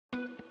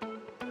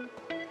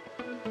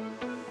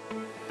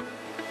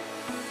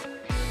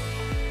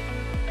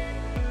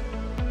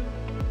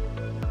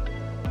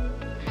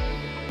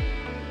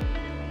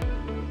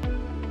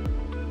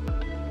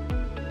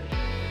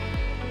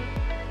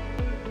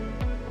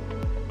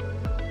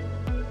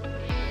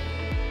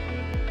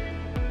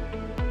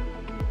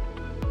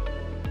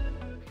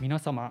皆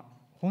様、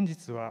本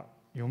日は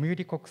読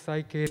売国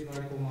際経済コン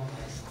フ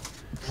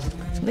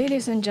ァレ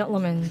ンス Ladies and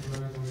gentlemen,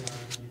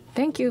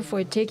 thank you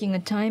for taking a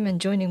time and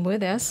joining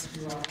with us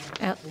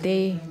at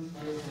the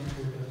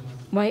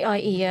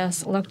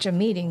YIES lecture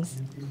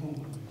meetings.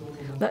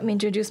 Let me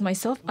introduce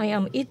myself. I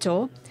am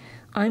Ito.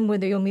 I'm with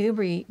the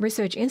Yomiuri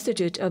Research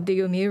Institute of the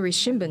Yomiuri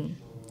Shimbun.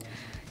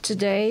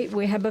 Today,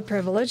 we have a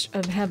privilege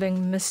of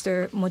having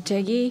Mr.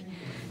 MOTEGI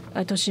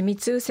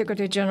Toshimitsu,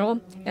 Secretary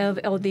General of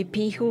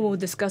LDP, who will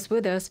discuss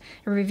with us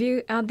a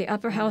review of the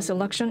upper house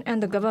election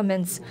and the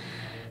government's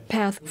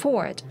path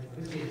forward.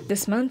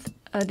 This month,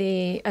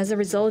 as a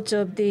result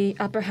of the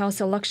upper house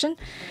election,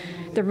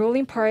 the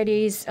ruling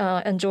parties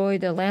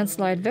enjoyed a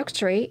landslide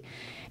victory.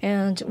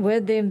 And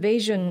with the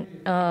invasion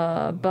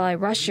by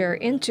Russia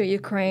into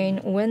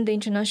Ukraine, when the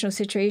international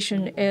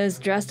situation is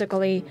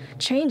drastically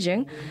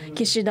changing,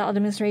 Kishida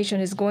administration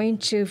is going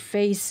to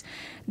face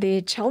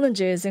the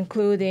challenges,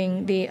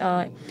 including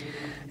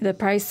the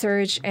price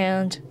surge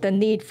and the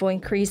need for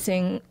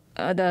increasing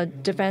the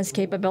defense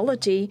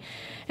capability.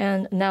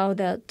 And now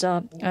that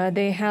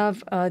they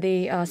have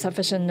the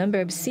sufficient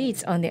number of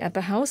seats on the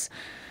upper house,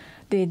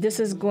 this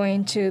is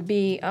going to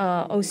be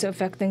also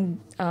affecting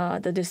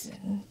the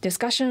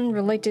discussion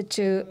related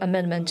to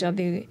amendment of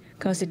the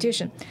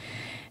Constitution.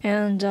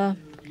 And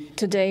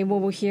today we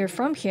will hear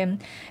from him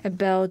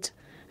about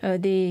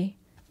the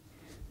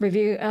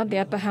review of the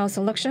upper house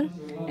election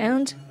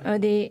and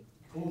the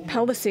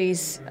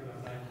policies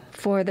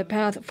for the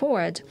path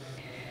forward.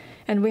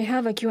 And we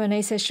have a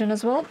Q&A session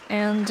as well,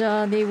 and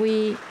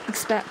we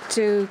expect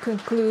to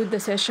conclude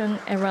the session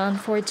around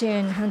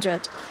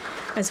 1400.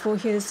 As for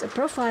his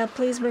profile,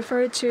 please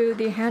refer to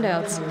the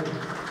handouts.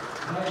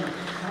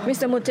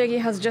 Mr. Motegi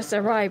has just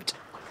arrived.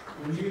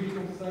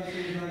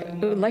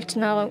 We would like to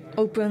now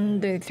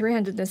open the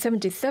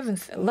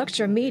 377th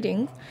lecture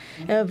meeting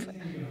of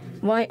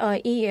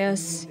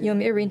YIES,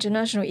 Yomiuri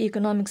International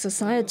Economic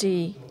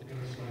Society.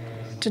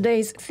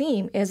 Today's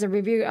theme is a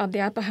review of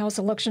the upper house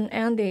election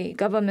and the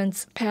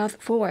government's path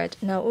forward.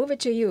 Now over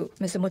to you,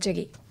 Mr.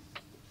 Motegi.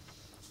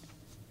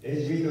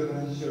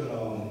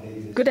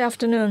 Good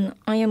afternoon.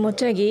 I am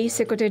Motegi,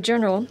 Secretary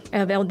General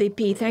of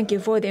LDP. Thank you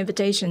for the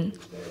invitation.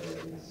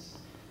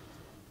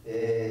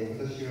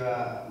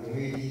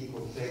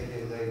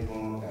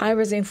 I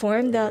was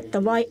informed that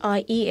the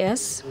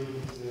YIES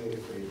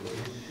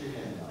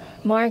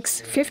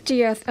marks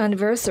 50th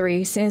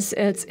anniversary since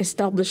its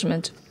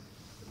establishment.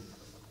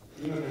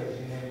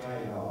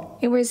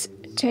 It was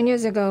 10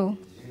 years ago,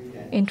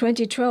 in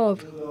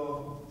 2012,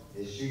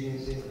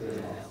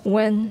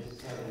 when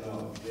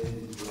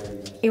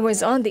it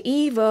was on the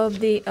eve of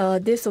the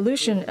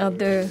dissolution of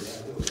the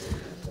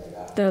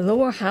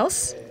lower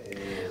house.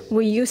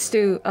 We used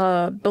to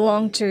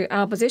belong to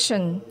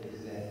opposition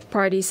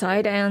party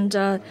side, and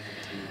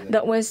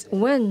that was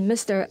when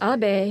Mr.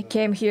 Abe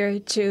came here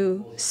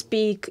to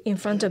speak in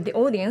front of the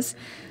audience,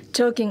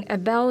 talking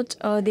about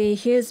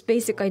his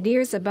basic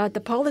ideas about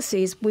the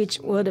policies which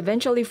would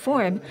eventually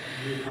form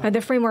the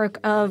framework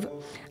of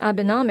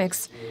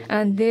Abenomics.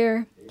 And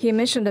there he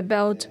mentioned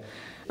about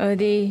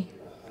the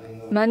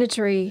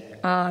monetary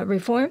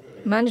reform,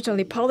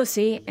 monetary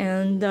policy,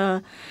 and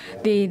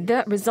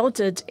that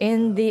resulted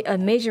in the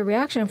major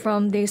reaction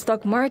from the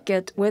stock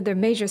market with a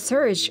major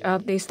surge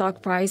of the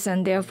stock price.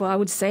 And therefore, I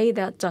would say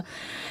that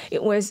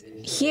it was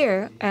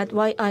here at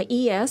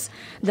YIES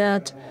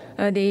that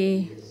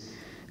the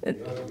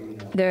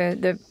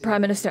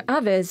Prime Minister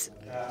Abe's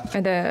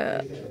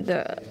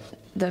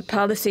the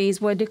policies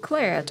were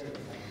declared.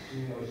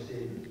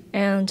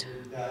 And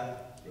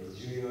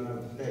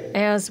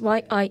as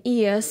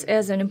YIES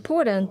as an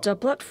important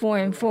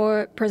platform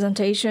for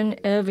presentation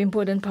of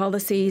important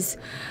policies,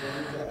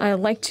 I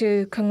would like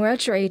to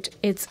congratulate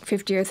its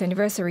 50th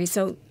anniversary.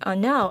 So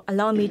now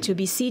allow me to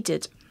be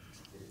seated.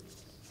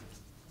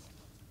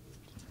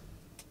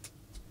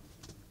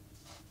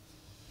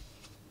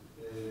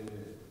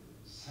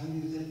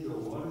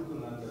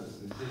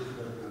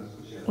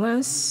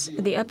 Once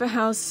the upper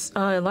house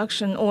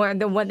election, or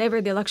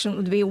whatever the election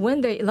would be,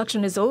 when the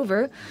election is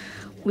over,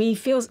 we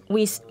feel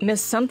we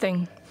missed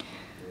something.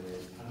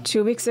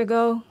 2 weeks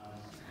ago,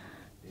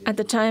 at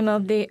the time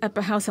of the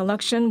upper house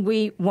election,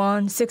 we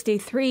won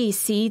 63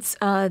 seats.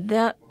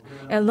 That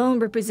alone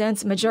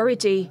represents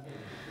majority,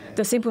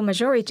 the simple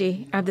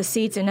majority of the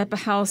seats in upper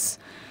house.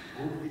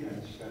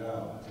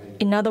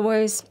 In other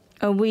words,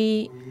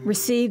 we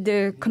received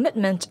the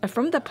commitment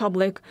from the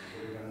public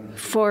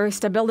for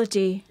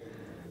stability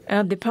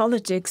of the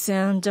politics,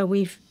 and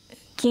we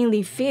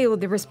keenly feel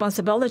the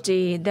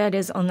responsibility that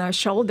is on our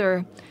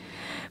shoulder.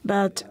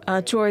 But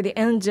toward the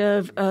end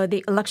of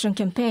the election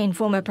campaign,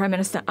 former Prime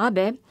Minister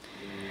Abe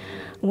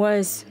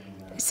was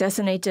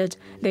assassinated.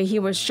 That he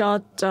was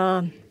shot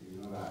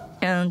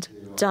and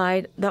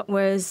died. That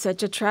was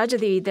such a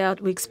tragedy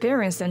that we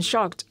experienced and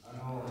shocked.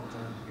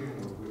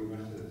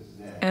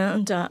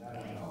 And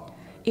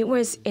it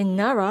was in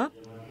Nara,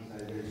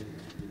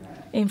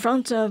 in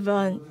front of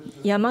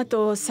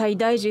Yamato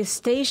Saidaiji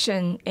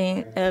Station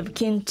of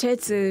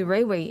Kintetsu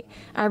Railway.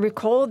 I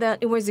recall that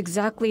it was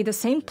exactly the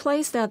same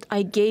place that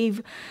I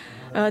gave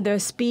the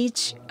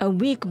speech a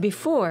week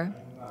before.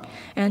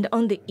 And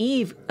on the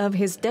eve of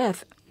his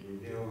death,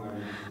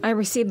 I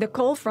received a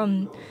call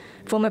from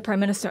former Prime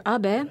Minister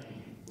Abe.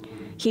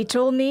 He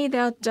told me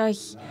that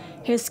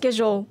his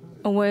schedule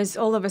was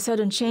all of a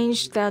sudden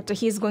changed, that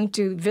he's going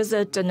to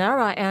visit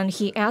Nara, and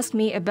he asked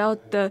me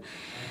about the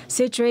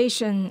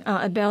situation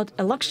about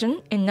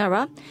election in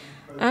Nara.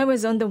 I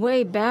was on the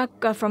way back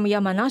from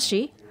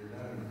Yamanashi,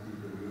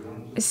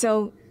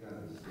 so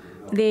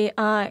they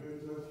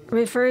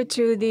referred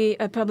to the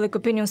public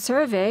opinion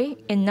survey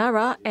in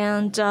Nara,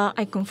 and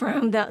I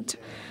confirmed that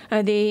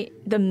the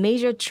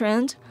major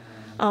trend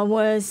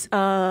was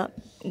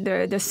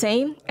the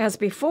same as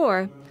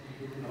before.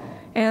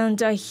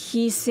 And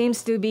he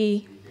seems to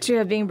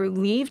have been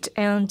relieved,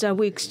 and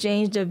we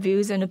exchanged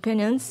views and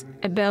opinions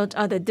about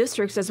other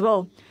districts as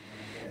well.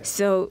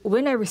 So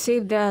when I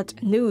received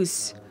that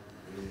news,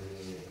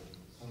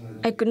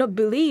 I could not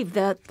believe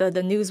that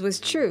the news was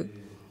true.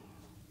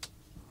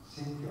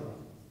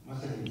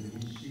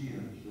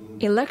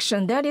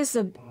 Election, that is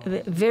the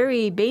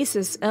very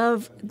basis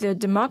of the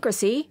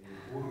democracy,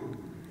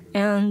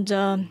 and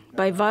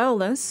by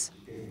violence,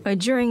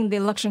 during the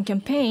election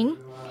campaign,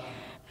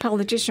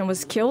 politician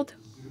was killed.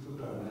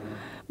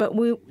 But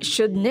we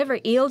should never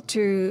yield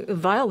to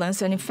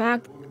violence, and in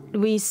fact,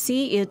 we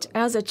see it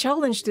as a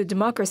challenge to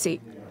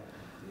democracy,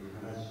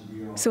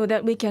 so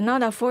that we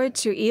cannot afford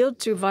to yield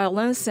to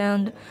violence.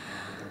 And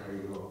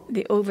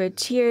over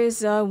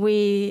tears,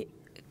 we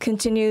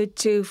continue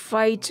to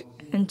fight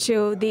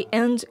until the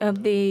end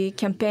of the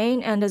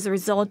campaign, and as a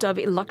result of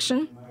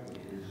election.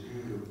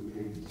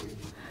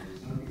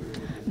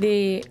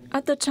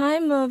 At the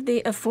time of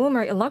the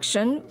former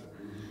election,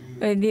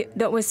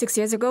 that was 6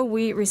 years ago,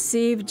 we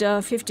received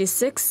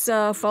 56,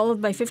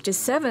 followed by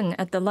 57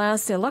 at the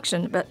last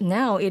election. But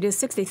now it is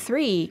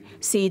 63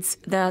 seats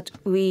that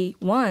we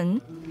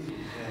won.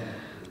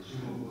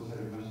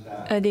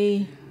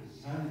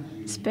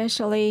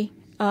 Especially,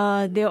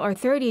 there are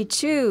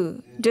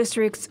 32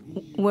 districts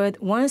with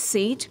 1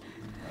 seat,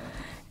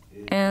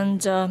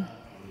 and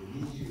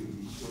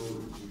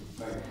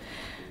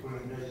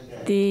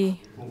the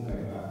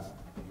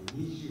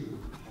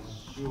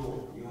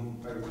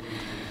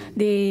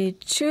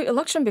 2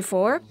 election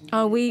before,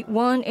 we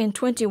won in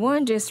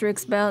 21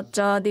 districts, but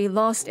they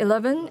lost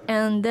 11,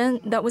 and then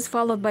that was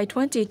followed by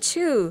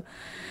 22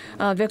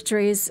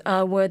 victories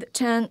with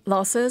 10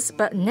 losses.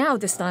 But now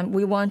this time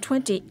we won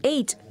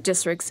 28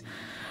 districts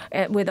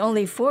with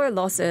only 4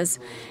 losses.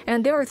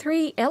 And there are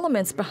 3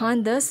 elements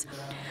behind this.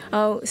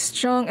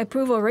 Strong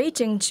approval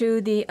rating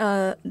to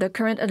the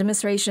current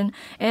administration,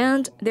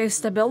 and the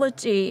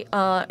stability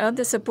of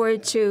the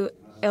support to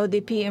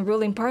LDP and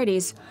ruling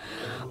parties.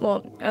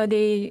 Well,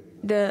 the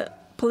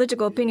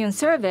political opinion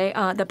survey,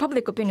 the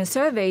public opinion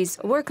surveys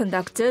were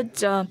conducted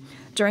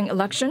during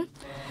election.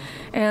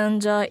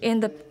 And in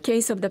the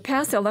case of the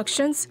past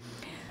elections,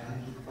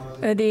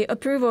 the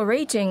approval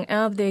rating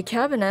of the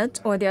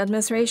cabinet or the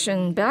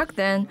administration back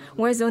then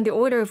was on the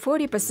order of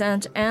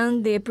 40%,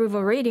 and the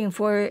approval rating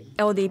for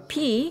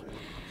LDP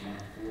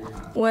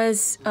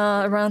was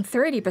around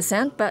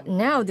 30%. But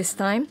now this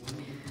time,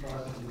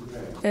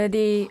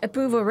 the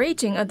approval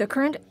rating of the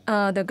current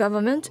the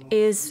government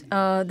is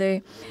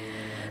the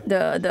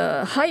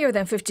higher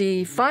than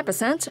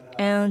 55%,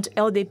 and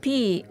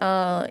LDP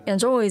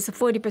enjoys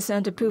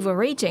 40% approval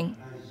rating.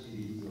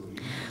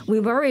 We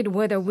worried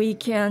whether we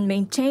can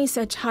maintain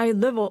such high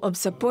level of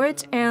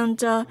support,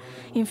 and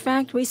in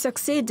fact, we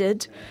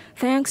succeeded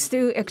thanks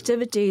to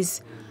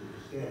activities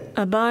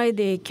by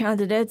the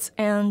candidates,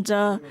 and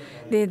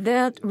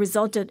that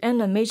resulted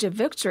in a major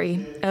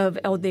victory of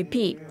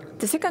LDP.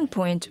 The second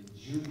point,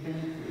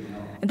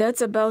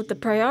 that's about the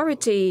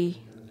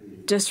priority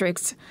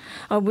districts.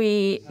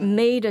 We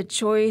made a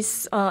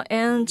choice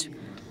and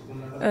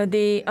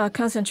the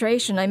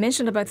concentration. I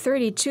mentioned about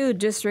 32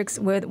 districts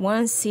with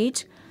 1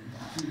 seat.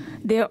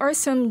 There are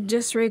some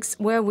districts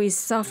where we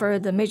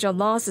suffered a major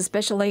loss,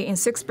 especially in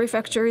 6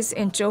 prefectures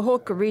in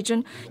Tohoku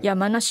region,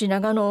 Yamanashi,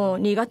 Nagano,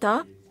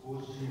 Niigata.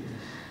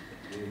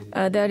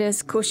 That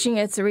is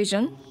Koshinetsu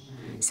region.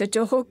 So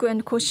Tohoku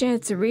and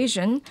Koshinetsu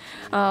region,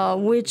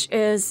 which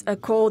is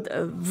called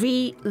a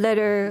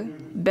V-letter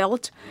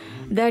belt,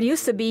 that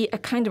used to be a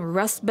kind of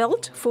rust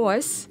belt for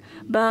us,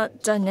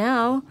 but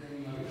now,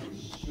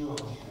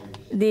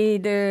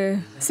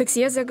 the 6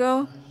 years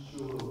ago,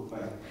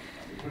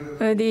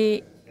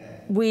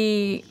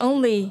 we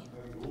only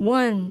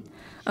won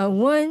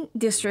 1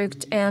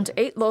 district and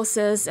 8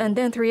 losses, and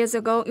then 3 years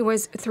ago it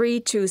was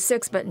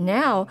 3-6. But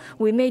now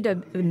we made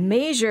a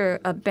major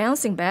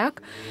bouncing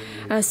back,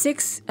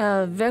 6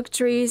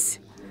 victories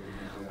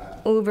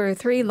over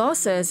 3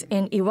 losses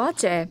in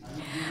Iwate.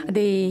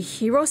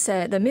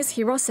 The Miss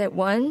Hirose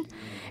won,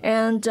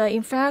 and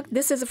in fact,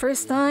 this is the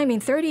first time in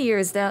 30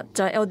 years that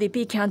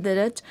LDP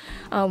candidate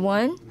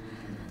won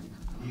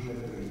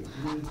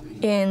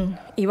in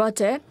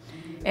Iwate.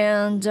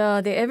 And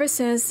ever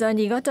since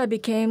Niigata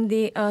became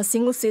the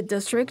single-seat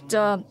district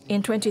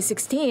in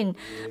 2016,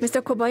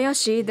 Mr.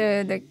 Kobayashi,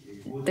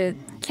 the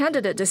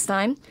candidate this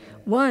time,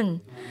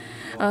 won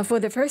for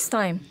the first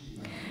time.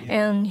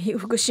 And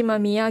Fukushima,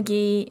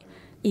 Miyagi,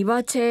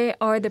 Iwate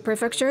are the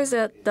prefectures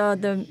that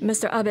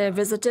Mr. Abe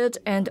visited.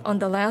 And on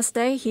the last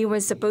day, he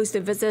was supposed to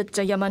visit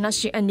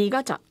Yamanashi and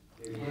Niigata.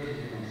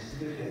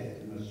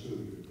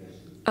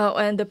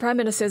 And the prime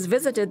ministers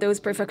visited those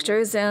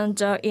prefectures,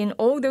 and in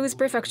all those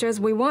prefectures,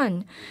 we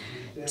won.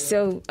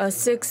 So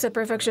 6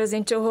 prefectures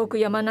in Tohoku,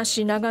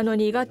 Yamanashi, Nagano,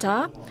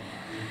 Niigata.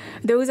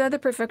 Those are the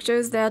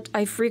prefectures that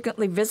I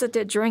frequently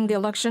visited during the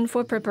election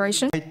for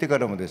preparation.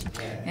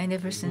 And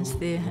ever since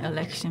the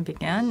election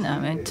began, I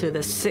went to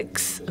the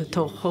 6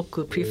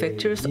 Tohoku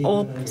prefectures,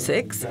 all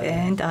 6,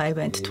 and I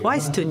went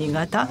twice to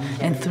Niigata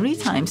and 3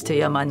 times to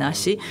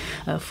Yamanashi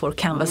for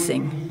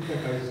canvassing.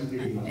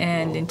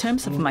 And in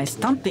terms of my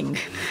stumping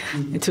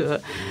to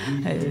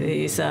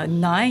these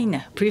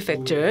 9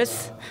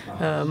 prefectures,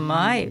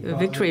 my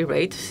victory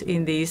rate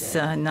in these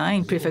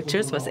 9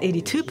 prefectures was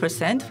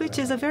 82%, which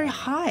is a very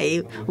high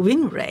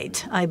win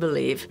rate, I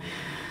believe,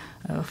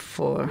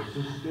 for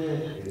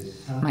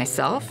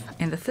myself.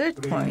 And the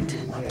third point,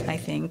 I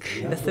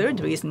think, the third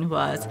reason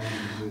was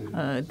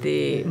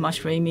the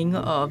mushrooming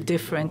of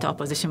different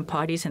opposition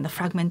parties and the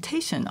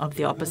fragmentation of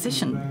the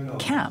opposition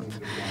camp.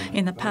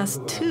 In the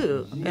past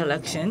 2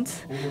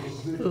 elections,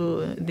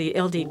 the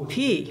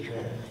LDP,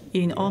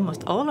 in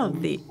almost all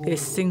of the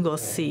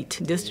single-seat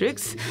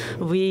districts,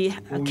 we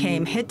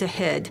came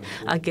head-to-head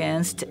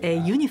against a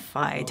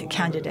unified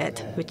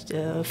candidate, which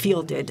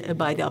fielded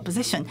by the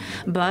opposition.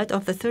 But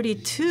of the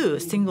 32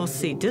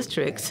 single-seat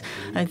districts,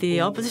 the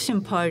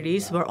opposition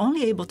parties were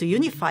only able to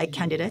unify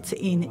candidates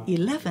in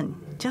 11.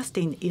 Just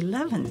in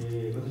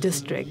 11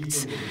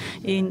 districts.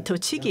 In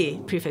Tochigi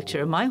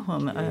Prefecture, my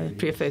home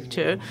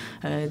prefecture,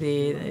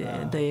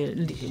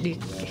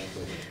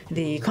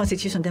 the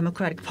Constitutional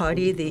Democratic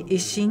Party, the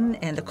Ishin,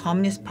 and the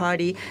Communist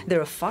Party, there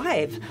are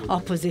 5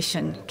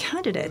 opposition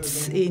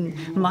candidates in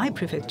my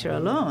prefecture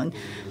alone.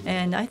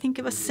 And I think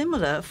it was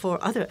similar for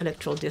other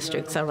electoral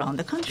districts around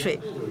the country.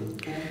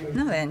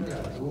 Now then,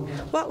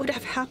 what would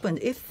have happened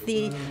if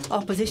the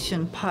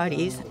opposition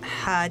parties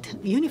had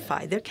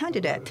unified their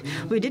candidate?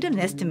 We did an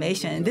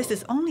estimation. This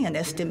is only an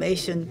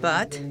estimation,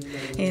 but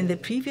in the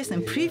previous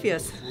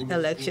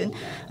election,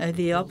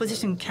 the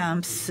opposition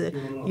camps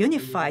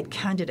unified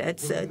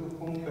candidates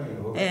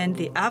and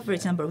the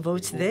average number of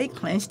votes they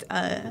clinched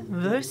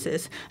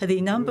versus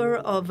the number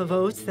of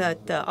votes that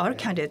our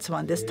candidates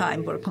won this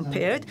time were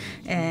compared.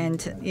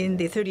 And in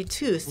the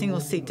 32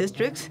 single-seat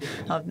districts,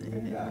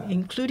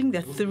 including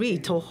the 3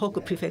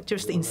 Tohoku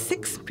prefectures, in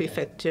 6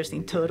 prefectures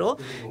in total,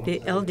 the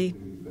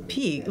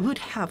LDP would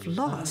have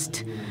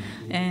lost.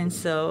 And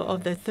so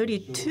of the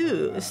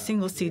 32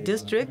 single-seat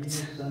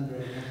districts,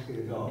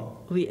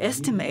 we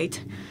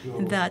estimate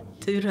that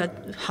it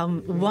had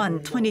won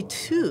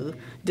 22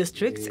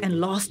 districts and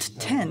lost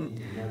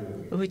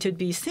 10, which would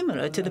be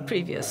similar to the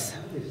previous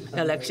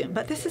election.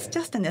 But this is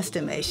just an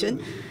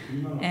estimation.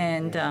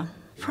 And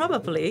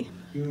probably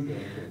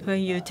when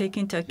you take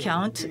into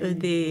account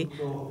the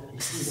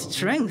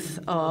strength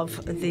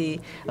of the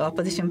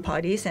opposition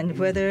parties and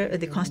whether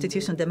the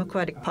Constitutional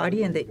Democratic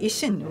Party and the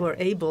Ishin were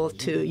able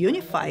to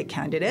unify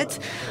candidates,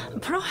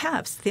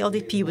 perhaps the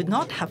LDP would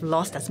not have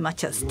lost as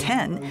much as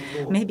 10,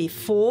 maybe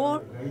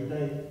 4,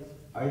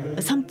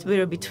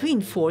 somewhere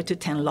between 4 to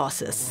 10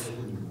 losses.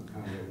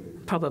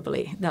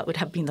 Probably that would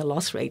have been the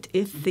loss rate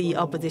if the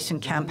opposition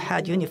camp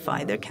had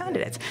unified their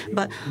candidates.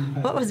 But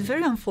what was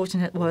very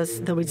unfortunate was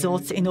the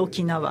results in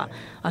Okinawa.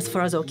 As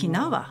far as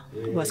Okinawa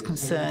was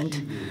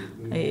concerned,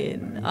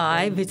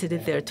 I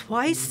visited there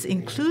twice,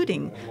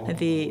 including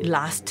the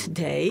last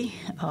day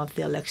of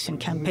the election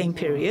campaign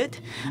period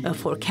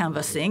for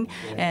canvassing.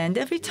 And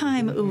every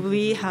time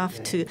we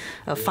have to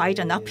fight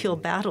an uphill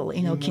battle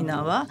in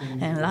Okinawa.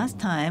 And last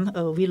time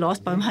we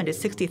lost by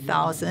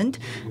 160,000,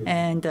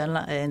 and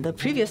the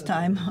previous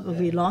time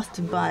we lost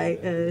by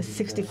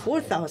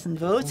 64,000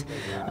 votes,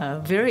 a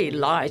very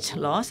large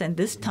loss. And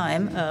this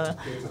time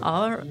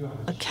our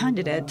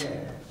candidate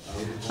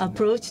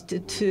approached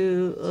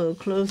to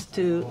close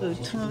to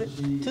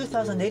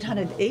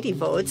 2,880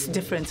 votes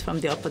difference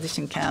from the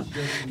opposition camp.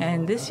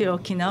 And this year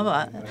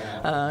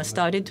Okinawa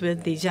started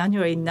with the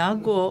January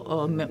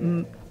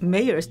Nago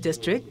mayor's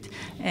district,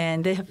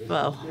 and they have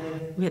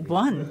we had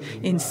won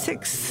in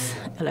 6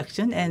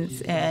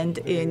 elections, and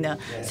in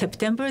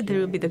September there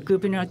will be the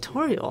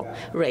gubernatorial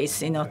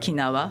race in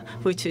Okinawa,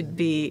 which would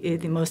be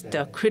the most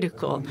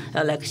critical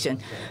election.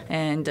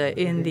 And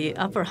in the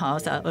upper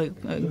house,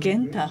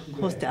 Genta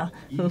Hosta,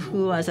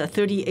 who was a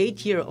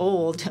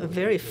 38-year-old,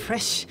 very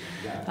fresh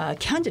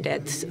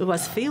candidate,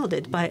 was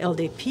fielded by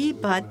LDP,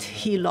 but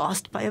he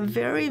lost by a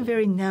very,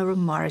 very narrow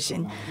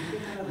margin.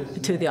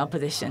 to the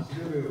opposition.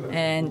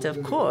 And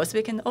of course,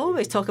 we can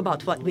always talk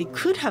about what we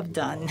could have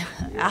done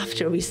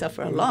after we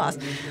suffer a loss.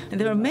 And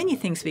there are many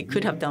things we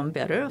could have done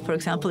better. For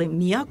example, in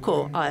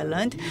Miyako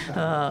Island,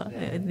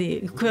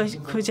 the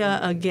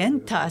Kuja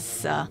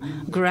Genta's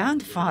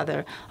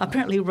grandfather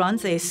apparently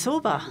runs a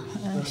soba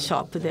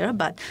shop there,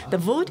 but the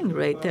voting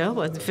rate there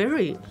was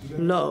very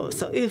low.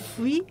 So if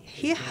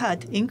he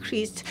had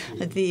increased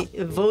the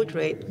vote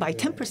rate by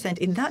 10%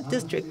 in that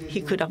district,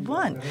 he could have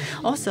won.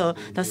 Also,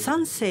 the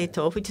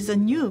Sanseito, which is a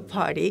new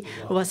party,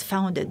 was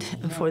founded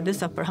for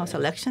this upper house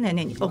election, and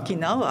in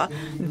Okinawa,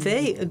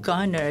 they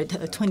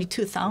garnered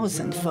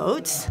 22,000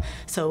 votes.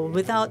 So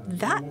without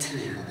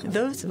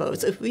those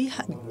votes, if we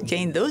had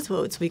gained those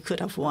votes, we could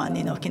have won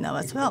in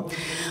Okinawa as well.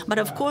 But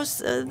of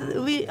course,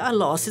 a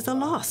loss is a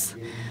loss.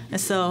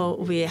 So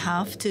we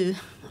have to,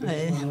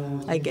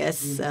 I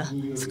guess,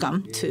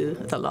 succumb to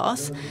the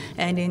loss.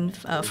 And in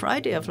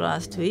Friday of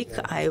last week,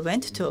 I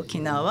went to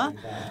Okinawa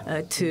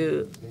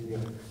to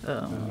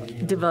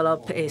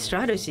develop a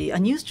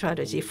new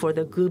strategy for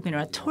the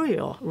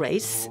gubernatorial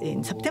race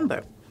in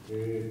September.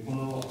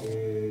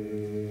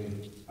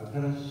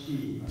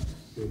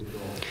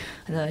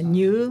 The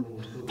new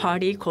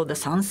party called the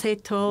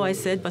Sanseito, I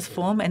said, was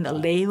formed, and the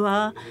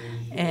Reiwa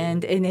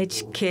and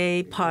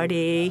NHK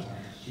party.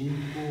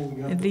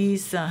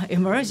 These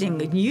emerging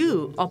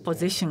new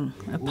opposition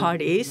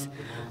parties,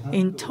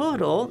 in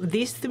total,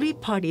 these three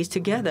parties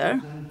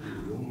together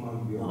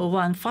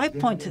won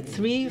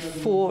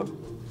 5.34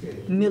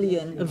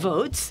 million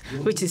votes,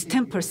 which is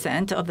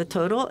 10% of the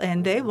total,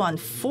 and they won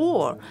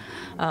 4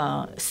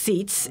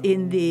 seats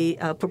in the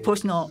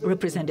proportional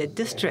represented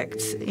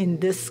districts in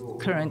this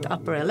current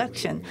upper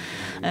election.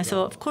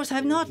 So, of course, I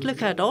have not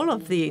looked at all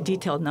of the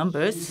detailed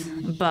numbers,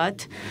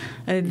 but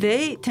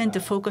they tend to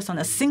focus on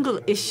a single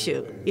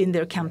issue in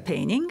their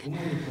campaigning,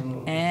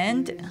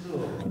 and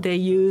they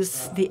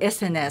use the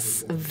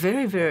SNS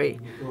very, very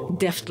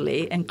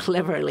deftly and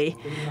cleverly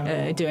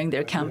during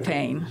their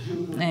campaign.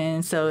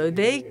 And so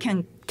they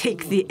can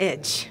take the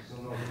edge.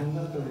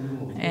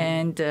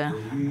 And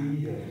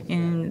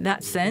in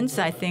that sense,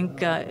 I think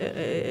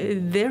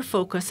their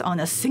focus on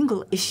a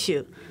single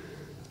issue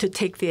to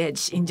take the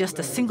edge in just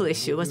a single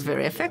issue was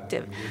very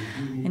effective.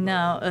 And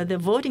now the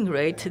voting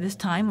rate this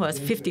time was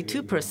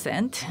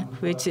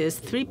 52%, which is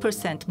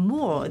 3%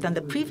 more than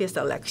the previous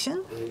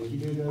election.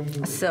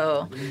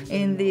 So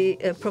in the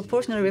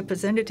proportionally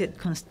representative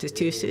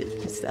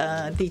constitutions,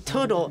 the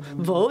total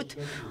vote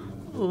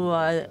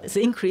was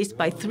increased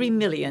by 3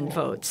 million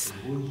votes.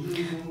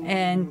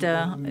 And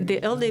the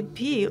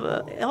LDP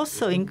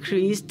also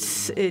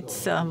increased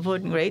its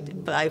voting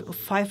rate by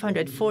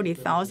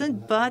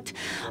 540,000, but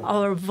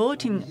our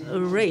voting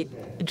rate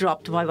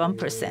dropped by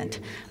 1%.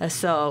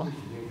 So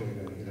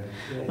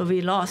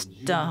we lost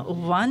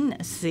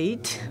 1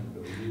 seat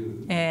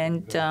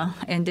and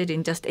ended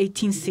in just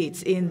 18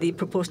 seats in the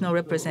proportional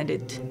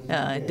represented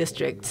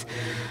districts.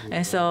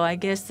 And so I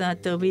guess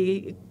that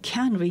we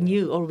can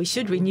renew, or we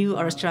should renew,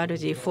 our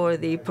strategy for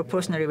the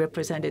proportionally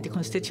represented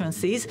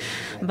constituencies.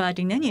 But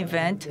in any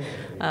event,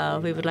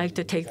 we would like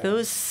to take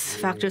those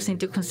factors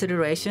into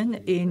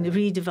consideration in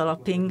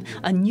redeveloping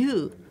a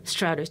new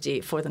strategy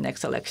for the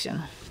next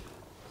election.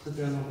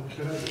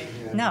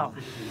 Now,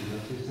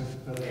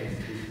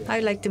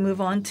 I'd like to move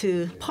on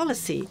to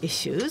policy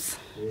issues.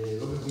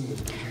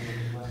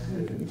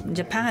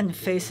 Japan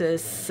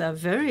faces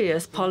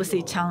various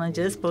policy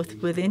challenges, both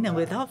within and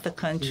without the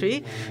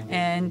country.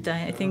 And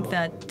I think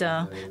that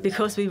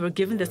because we were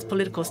given this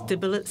political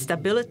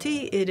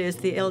stability, it is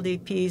the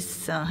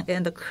LDP's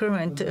and the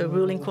current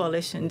ruling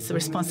coalition's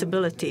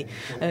responsibility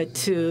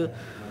to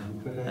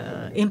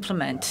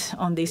implement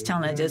on these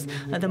challenges.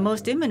 The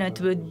most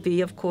imminent would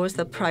be, of course,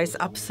 the price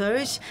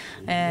upsurge.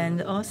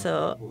 And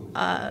also,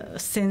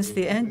 since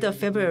the end of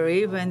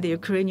February, when the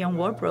Ukrainian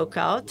war broke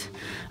out,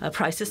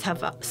 prices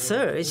have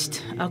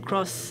surged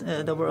across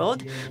the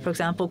world. For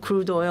example,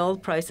 crude oil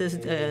prices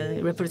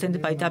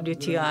represented by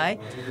WTI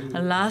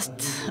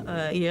last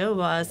year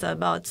was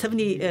about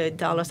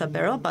 $70 a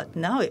barrel, but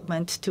now it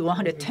went to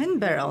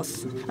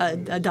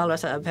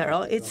 $110 a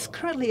barrel. It's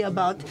currently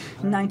about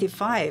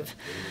 $95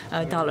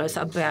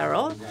 a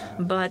barrel,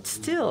 but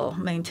still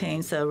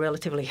maintains a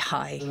relatively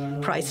high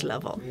price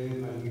level.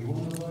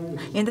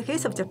 In the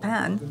case of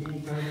Japan,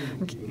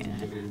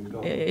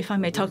 if I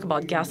may talk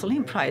about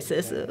gasoline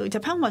prices,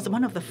 Japan was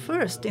one of the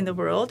first in the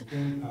world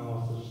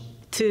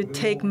to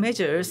take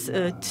measures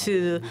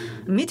to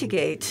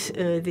mitigate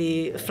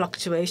the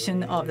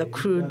fluctuation of the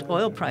crude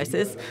oil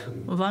prices.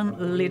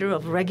 1 liter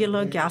of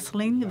regular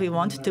gasoline we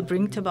want to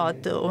bring to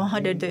about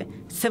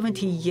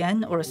 170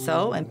 yen or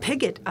so and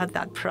peg it at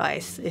that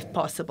price, if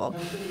possible,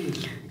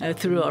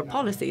 through our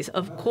policies.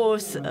 Of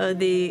course,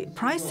 the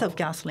price of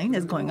gasoline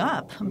is going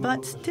up,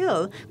 but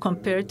still,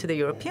 compared to the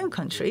European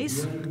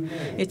countries,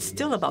 it's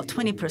still about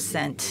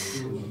 20%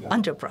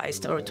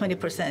 underpriced or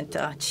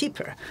 20%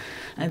 cheaper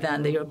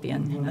than the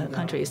European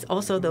countries.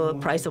 Also, the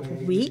price of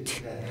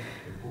wheat,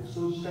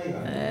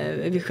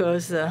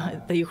 because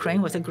the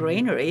Ukraine was a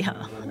granary,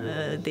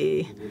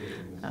 the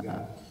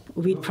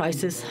wheat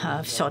prices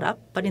have shot up.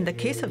 But in the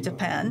case of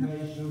Japan,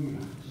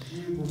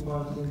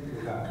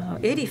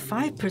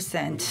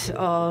 85%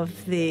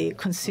 of the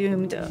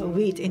consumed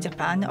wheat in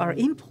Japan are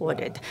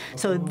imported.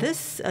 So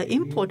this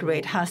import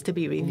rate has to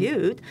be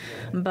reviewed.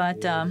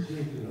 But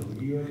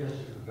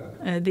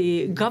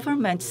the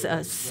government's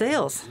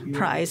sales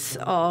price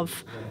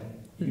of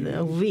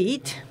the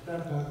wheat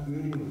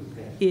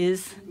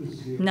is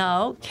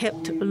now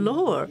kept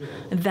lower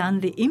than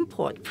the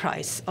import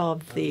price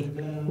of the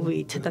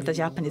wheat that the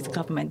Japanese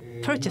government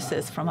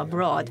purchases from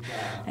abroad.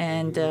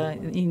 And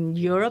in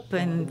Europe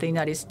and the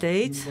United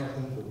States,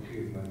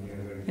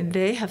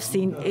 they have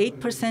seen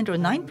 8% or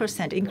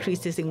 9%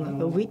 increases in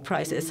wheat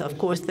prices. Of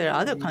course, there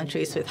are other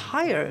countries with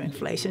higher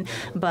inflation,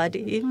 but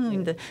even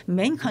in the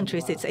main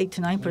countries, it's 8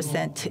 to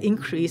 9%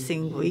 increase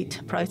in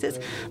wheat prices.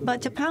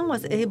 But Japan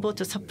was able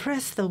to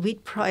suppress the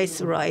wheat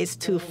price rise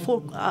to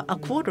a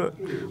quarter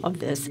of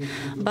this.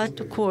 But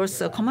of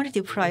course,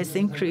 commodity price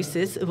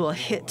increases will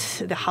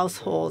hit the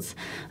households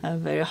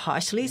very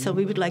harshly. So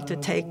we would like to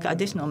take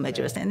additional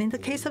measures. And in the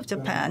case of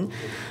Japan,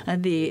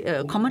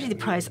 the commodity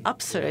price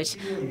upsurge,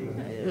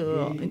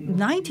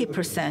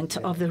 90%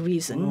 of the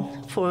reason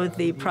for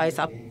the price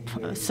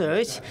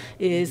upsurge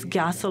is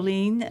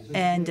gasoline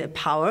and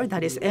power,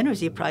 that is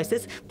energy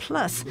prices,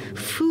 plus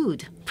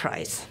food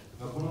price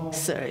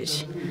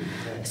surge.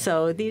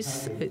 So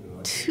these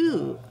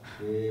two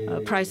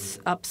price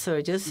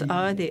upsurges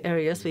are the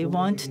areas we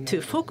want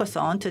to focus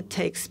on to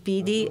take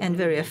speedy and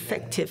very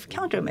effective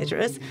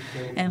countermeasures.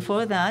 And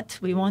for that,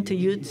 we want to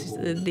use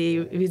the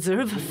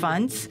reserve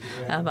funds,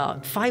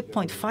 about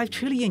 5.5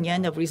 trillion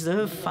yen of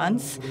reserve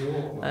funds,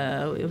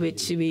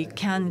 which we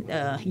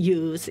can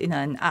use in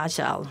an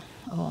agile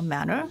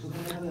manner.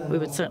 We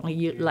would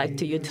certainly like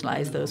to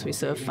utilize those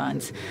reserve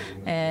funds.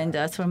 And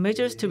as for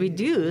measures to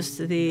reduce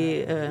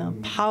the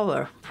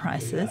power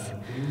prices,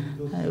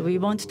 we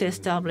want to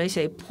establish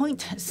a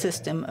point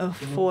system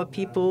for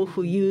people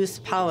who use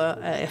power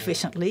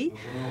efficiently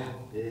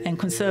and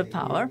conserve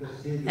power.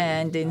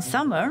 And in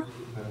summer,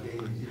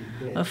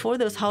 for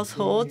those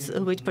households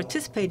which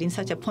participate in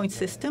such a point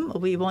system,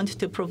 we want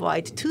to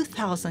provide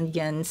 2,000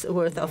 yen's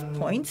worth of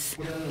points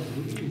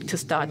to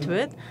start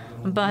with.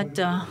 But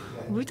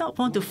we don't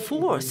want to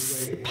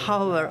force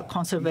power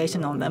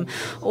conservation on them,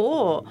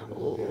 or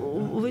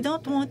we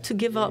don't want to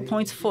give out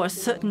points for a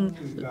certain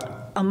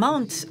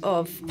amount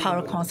of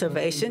power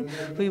conservation.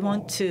 We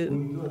want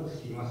to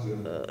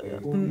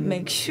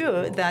make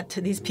sure that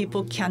these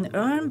people can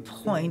earn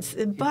points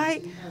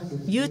by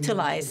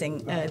utilizing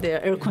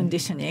their air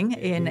conditioning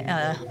in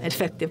an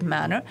effective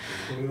manner.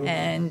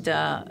 And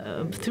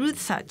through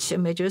such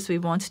measures, we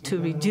want to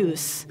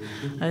reduce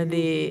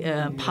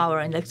the power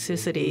and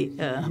electricity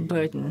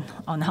burden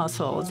on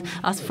households.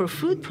 As for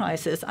food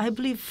prices, I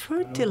believe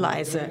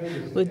fertilizer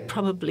would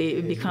probably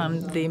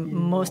become the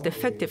most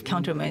effective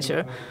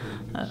countermeasure.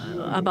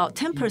 About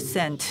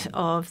 10%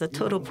 of the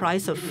total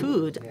price of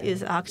food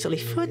is actually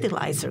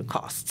fertilizer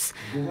costs.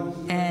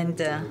 And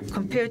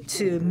compared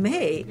to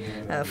May,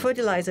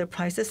 fertilizer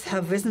prices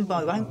have risen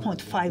by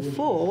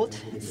 1.5-fold.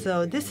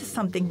 So this is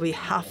something we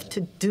have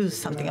to do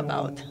something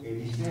about.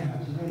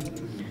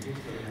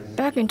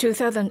 Back in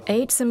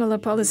 2008, similar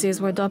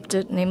policies were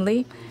adopted,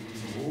 namely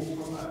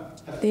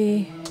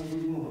the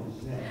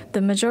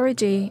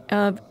majority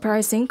of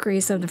price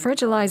increase of the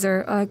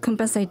fertilizer are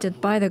compensated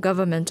by the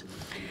government.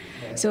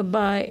 So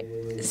by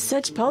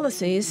such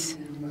policies,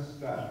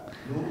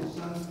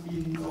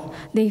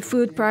 the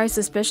food price,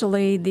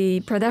 especially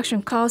the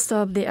production cost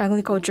of the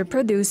agriculture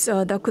produce,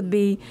 that could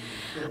be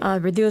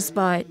reduced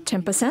by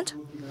 10%.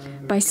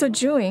 By so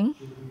doing,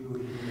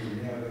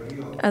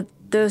 at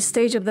the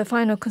stage of the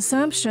final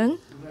consumption,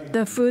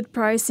 the food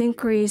price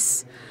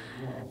increase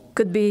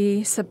could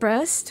be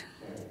suppressed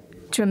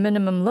to a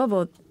minimum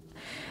level.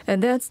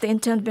 And that's the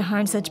intent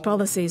behind such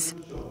policies.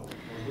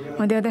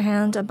 On the other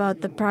hand,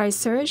 about the price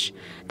surge,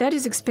 that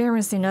is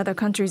experienced in other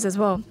countries as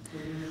well.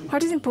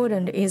 What is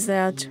important is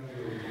that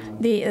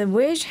the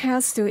wage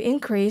has to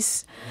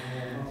increase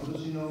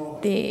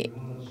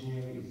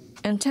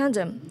in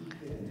tandem.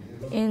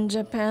 In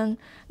Japan,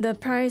 the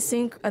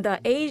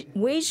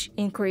wage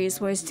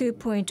increase was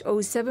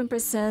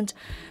 2.07%,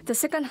 the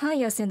second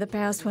highest in the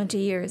past 20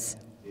 years.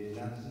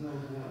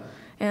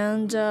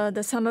 And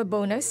the summer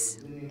bonus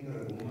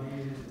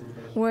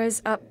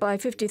was up by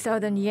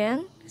 50,000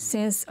 yen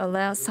since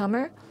last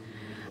summer,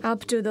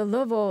 up to the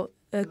level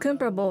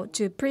comparable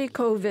to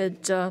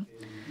pre-COVID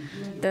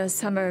the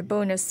summer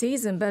bonus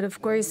season. But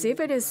of course, if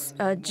it is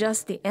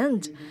just the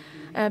end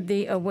of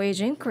the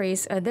wage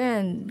increase,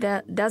 then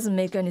that doesn't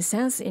make any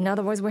sense. In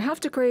other words, we have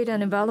to create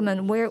an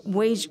environment where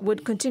wage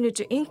would continue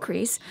to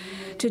increase.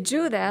 To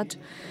do that,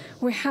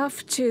 we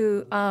have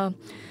to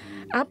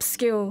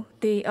upskill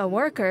the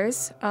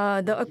workers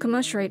that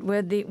commensurate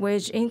with the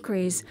wage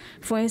increase.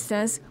 For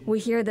instance, we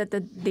hear that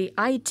the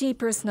IT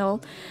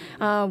personnel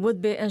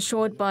would be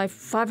insured by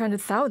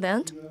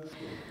 500,000.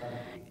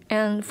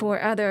 And for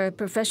other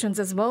professions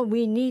as well,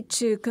 we need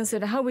to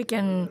consider how we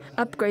can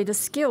upgrade the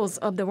skills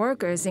of the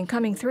workers in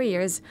coming 3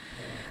 years,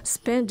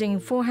 spending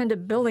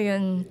 400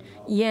 billion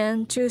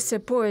yen to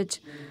support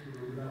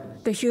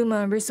the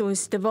human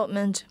resource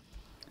development.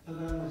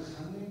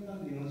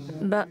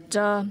 But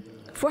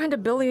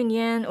 400 billion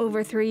yen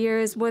over 3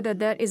 years, whether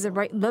that is the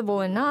right level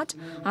or not,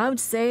 I would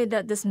say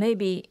that this may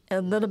be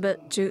a little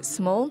bit too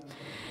small.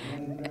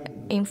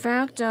 In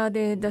fact,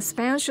 the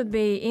span should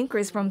be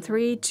increased from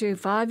 3 to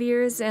 5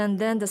 years, and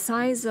then the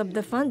size of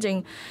the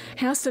funding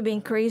has to be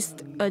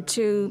increased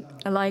to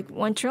like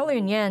 1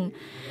 trillion yen.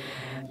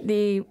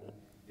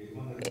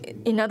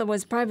 In other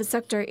words, private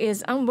sector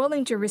is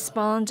unwilling to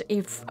respond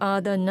if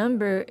the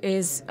number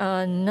is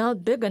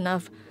not big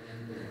enough.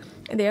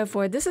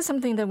 Therefore, this is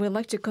something that we'd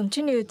like to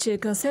continue to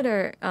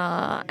consider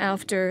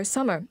after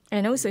summer.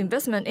 And also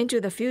investment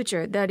into the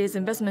future, that is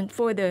investment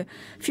for the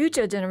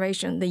future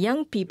generation, the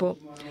young people.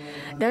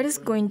 That is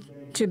going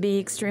to be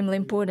extremely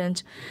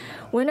important.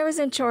 When I was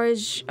in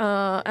charge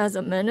as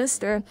a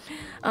minister,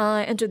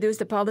 I introduced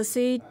a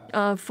policy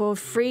for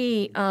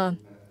free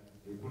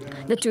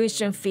the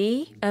tuition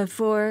fee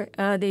for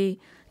the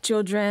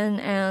children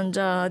and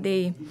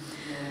the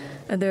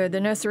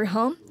nursery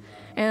home.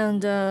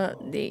 And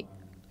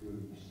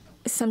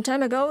some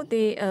time ago,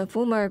 the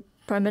former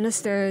Prime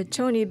Minister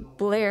Tony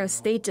Blair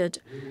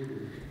stated,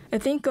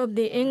 think of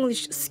the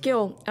English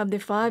skill of the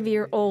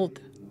 5-year-old.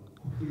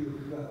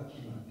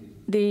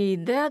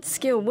 That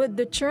skill would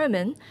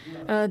determine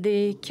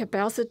the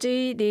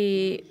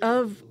capacity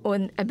or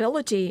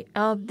ability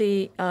of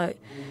the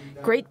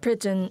Great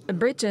Britain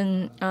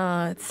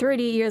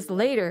 30 years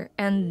later,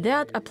 and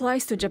that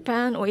applies to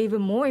Japan, or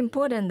even more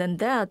important than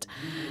that,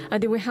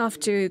 we have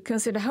to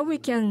consider how we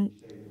can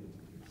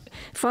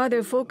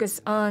further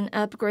focus on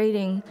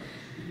upgrading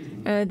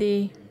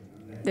the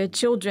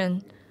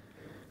children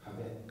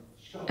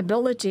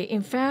ability.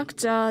 In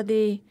fact,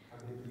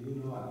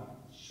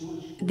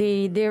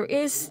 there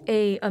is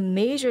a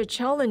major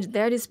challenge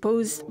that is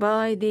posed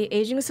by the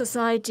aging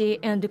society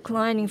and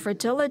declining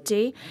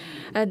fertility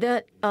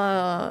that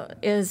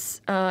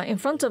is in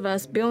front of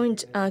us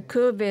beyond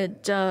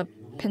COVID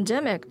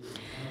pandemic.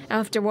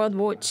 After World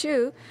War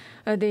II,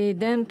 the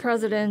then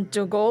President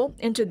de Gaulle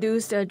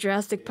introduced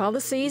drastic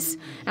policies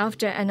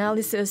after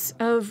analysis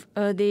of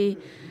the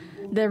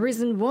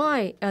reason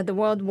why the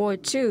World War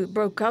II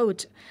broke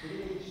out.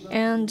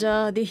 And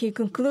he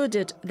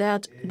concluded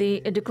that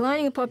the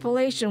declining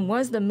population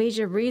was the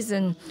major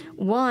reason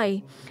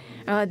why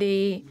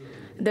the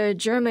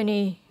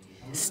Germany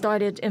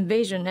started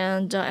invasion.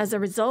 And as a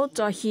result,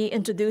 he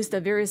introduced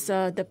the various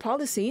the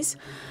policies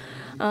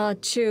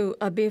to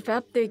beef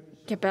up the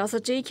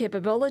capacity,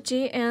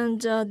 capability,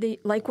 and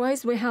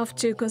likewise, we have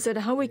to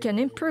consider how we can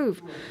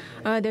improve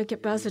the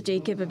capacity,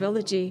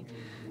 capability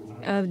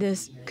of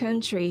this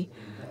country.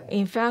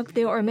 In fact,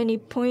 there are many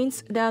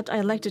points that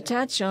I'd like to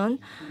touch on.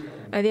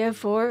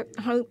 Therefore,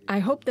 I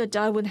hope that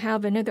I would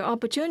have another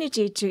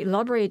opportunity to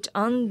elaborate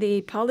on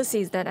the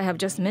policies that I have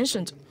just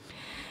mentioned.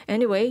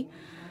 Anyway,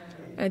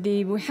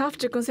 we have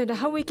to consider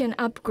how we can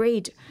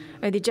upgrade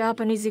the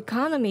Japanese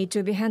economy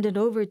to be handed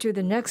over to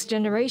the next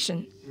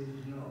generation.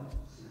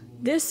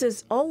 This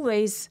is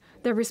always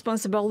the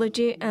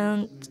responsibility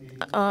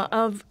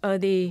of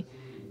the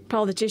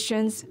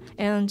politicians,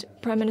 and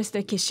Prime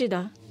Minister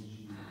Kishida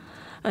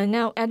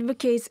now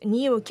advocates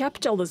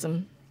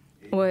neo-capitalism,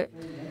 or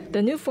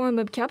the new form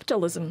of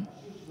capitalism.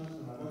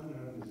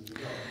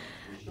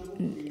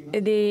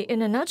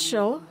 In a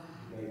nutshell,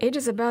 it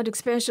is about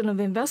expansion of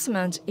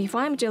investment. If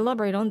I'm to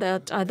elaborate on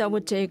that, that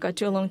would take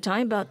too long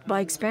time, but by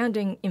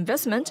expanding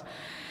investment,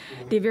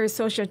 the various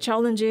social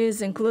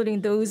challenges,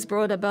 including those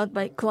brought about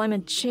by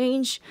climate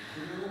change,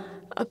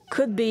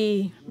 could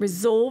be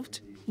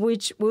resolved,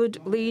 which would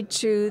lead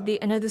to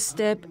another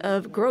step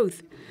of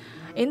growth.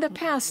 In the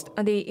past,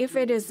 if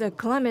it is a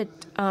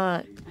climate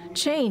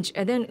change,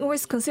 then it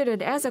was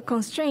considered as a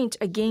constraint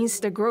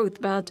against the growth,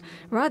 but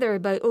rather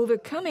by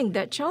overcoming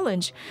that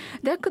challenge,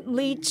 that could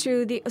lead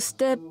to a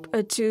step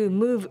to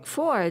move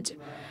forward.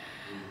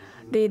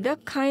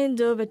 That kind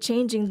of a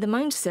changing the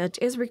mindset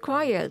is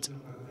required.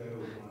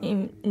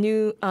 In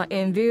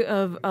view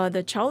of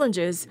the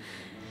challenges,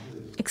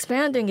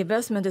 expanding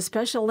investment,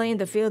 especially in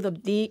the field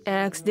of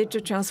DX,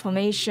 digital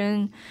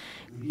transformation,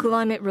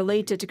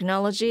 climate-related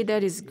technology,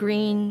 that is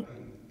green,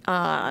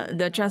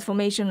 the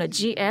transformation of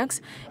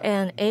GX,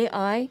 and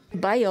AI,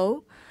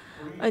 bio,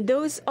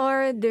 those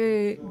are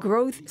the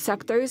growth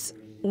sectors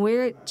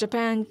where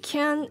Japan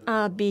can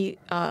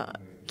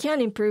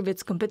improve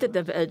its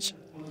competitive edge.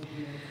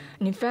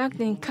 And in fact,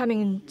 in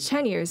coming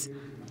 10 years,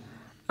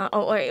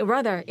 or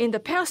rather, in the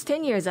past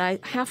 10 years, I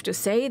have to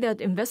say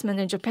that investment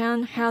in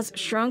Japan has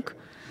shrunk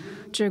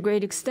to a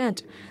great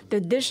extent. The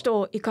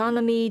digital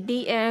economy,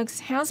 DX,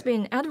 has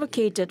been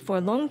advocated for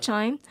a long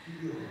time,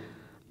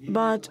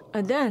 but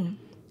then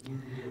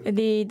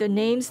the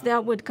names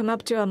that would come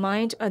up to our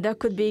mind, that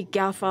could be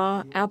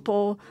GAFA,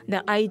 Apple,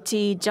 the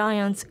IT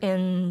giants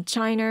in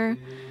China.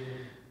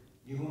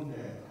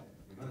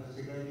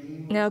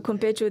 Now,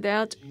 compared to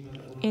that,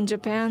 in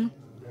Japan.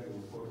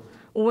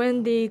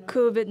 When the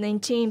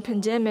COVID-19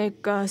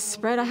 pandemic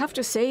spread, I have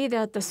to say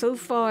that so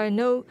far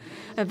no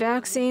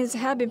vaccines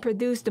have been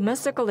produced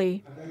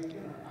domestically.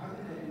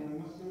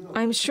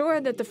 I'm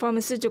sure that the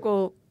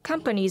pharmaceutical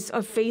companies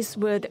are faced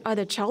with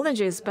other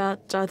challenges,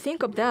 but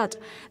think of that.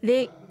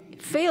 They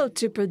failed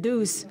to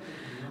produce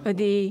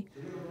the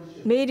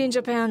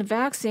made-in-Japan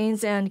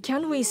vaccines, and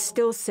can we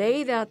still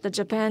say that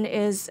Japan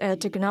is a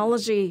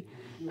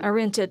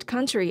technology-oriented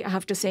country? I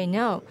have to say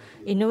no.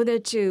 In order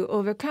to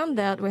overcome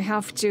that, we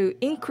have to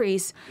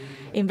increase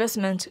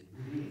investment,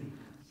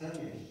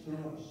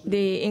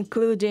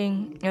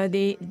 including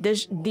the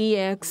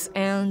DX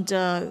and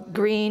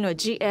green or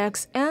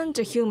GX and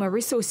human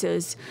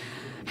resources.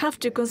 Have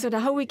to consider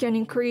how we can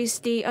increase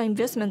the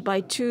investment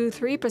by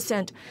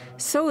 2-3%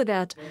 so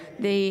that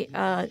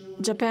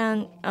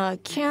Japan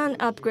can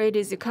upgrade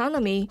its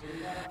economy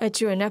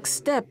to a next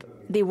step,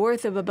 the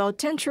worth of about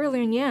 10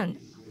 trillion yen.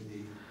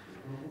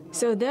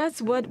 So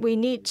that's what we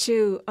need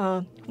to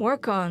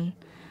work on,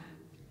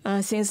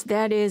 since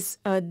that is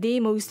the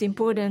most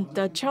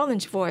important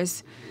challenge for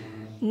us.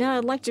 Now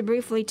I'd like to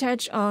briefly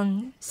touch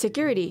on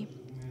security.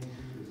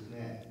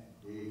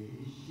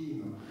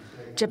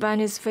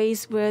 Japan is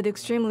faced with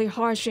extremely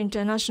harsh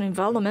international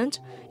environment.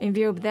 In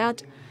view of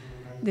that,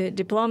 the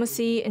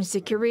diplomacy and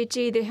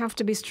security, they have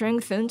to be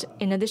strengthened.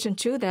 In addition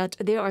to that,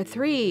 there are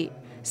three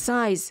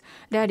sides,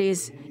 that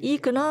is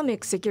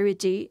economic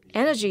security,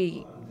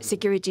 energy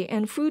security,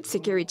 and food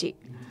security.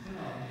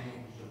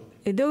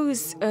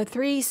 Those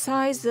three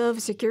sides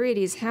of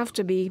securities have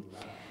to be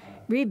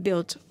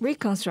rebuilt,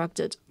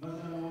 reconstructed.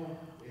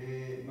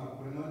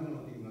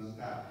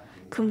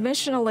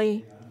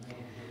 Conventionally,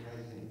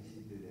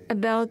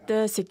 about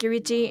the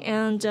security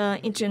and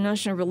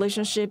international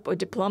relationship or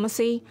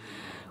diplomacy,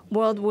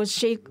 world was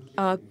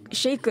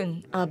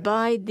shaken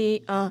by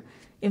the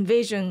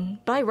invasion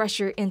by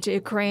Russia into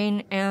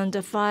Ukraine, and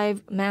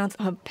 5 months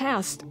have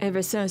passed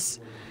ever since,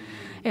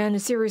 and the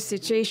serious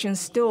situation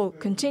still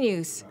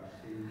continues.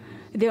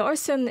 There are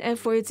some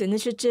efforts,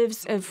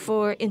 initiatives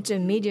for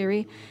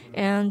intermediary,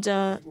 and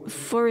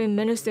Foreign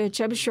Minister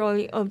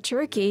Çavuşoğlu of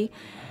Turkey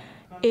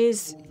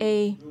is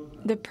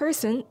the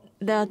person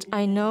that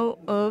I know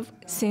of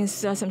since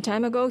some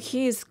time ago.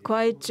 He is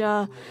quite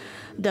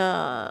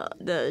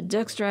the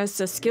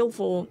dexterous,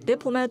 skillful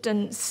diplomat,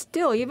 and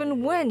still,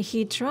 even when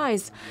he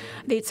tries,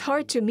 it's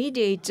hard to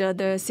mediate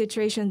the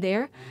situation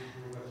there.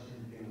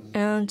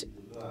 And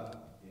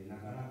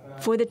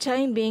for the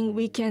time being,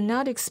 we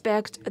cannot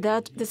expect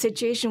that the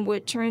situation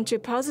would turn to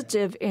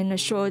positive in a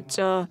short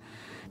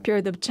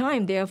period of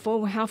time.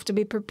 Therefore, we have to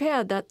be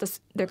prepared that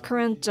the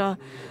current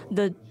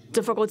the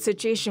difficult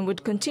situation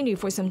would continue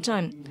for some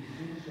time.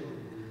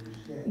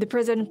 The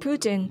President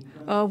Putin,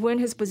 when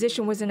his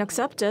position wasn't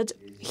accepted,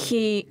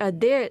 he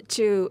dared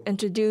to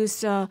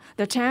introduce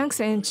the tanks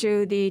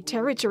into the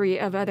territory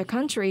of other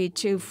country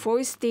to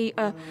force the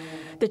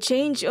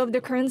change of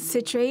the current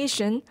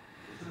situation.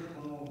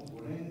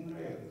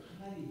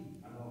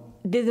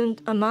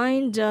 Didn't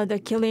mind the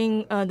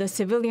killing the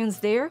civilians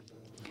there.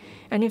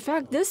 And in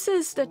fact, this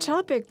is the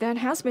topic that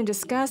has been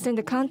discussed in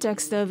the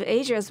context of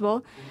Asia as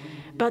well.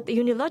 But the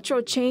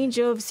unilateral change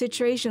of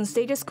situation,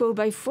 status quo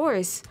by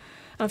force,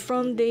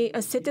 from the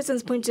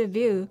citizens' point of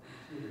view,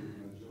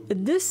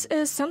 this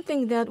is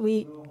something that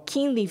we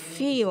keenly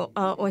feel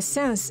or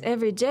sense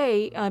every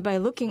day by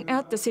looking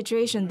at the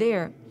situation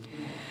there.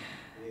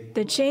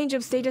 The change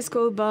of status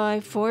quo by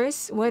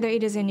force, whether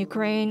it is in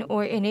Ukraine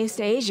or in East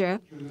Asia,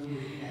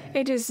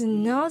 it is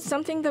not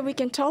something that we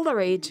can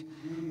tolerate,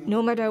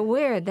 no matter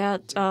where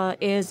that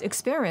is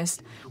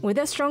experienced. With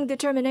a strong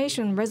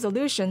determination,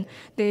 resolution,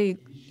 the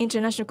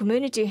international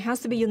community has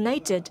to be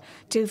united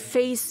to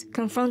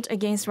confront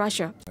against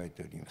Russia.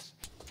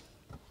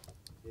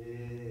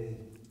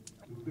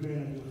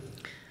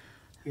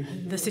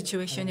 The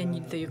situation in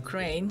the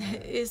Ukraine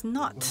is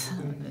not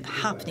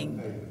happening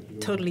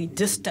totally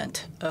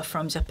distant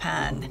from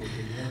Japan.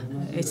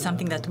 It's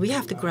something that we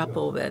have to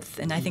grapple with,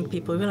 and I think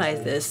people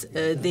realize this.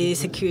 The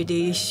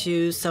security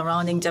issues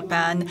surrounding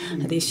Japan,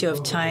 the issue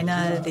of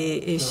China, the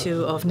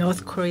issue of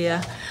North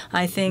Korea,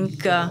 I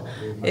think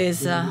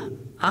is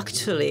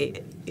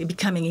actually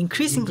becoming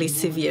increasingly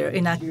severe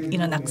in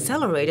an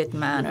accelerated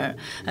manner.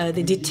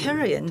 The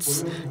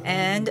deterrence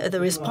and the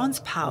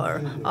response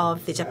power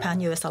of the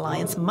Japan-US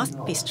alliance must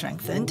be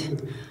strengthened.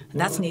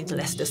 That's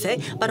needless to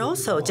say. But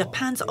also,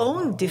 Japan's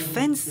own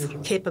defense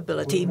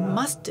capability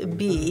must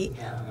be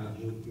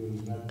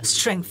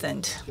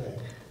strengthened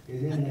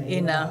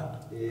in a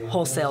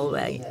wholesale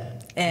way.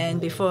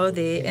 And before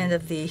the end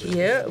of the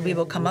year, we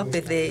will come up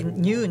with a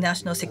new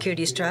national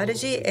security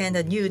strategy and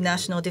a new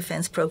national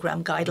defense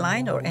program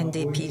guideline, or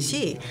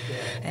NDPG.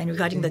 And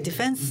regarding the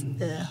defense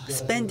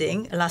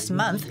spending, last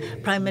month,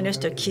 Prime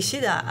Minister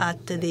Kishida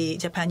at the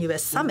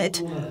Japan-US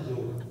summit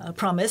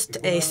promised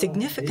a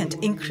significant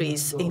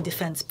increase in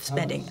defense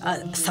spending,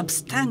 a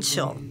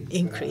substantial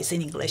increase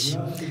in English.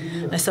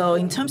 So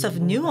in terms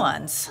of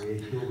nuance,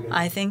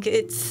 I think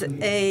it's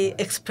an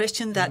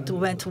expression that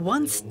went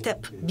one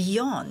step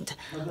beyond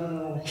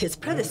his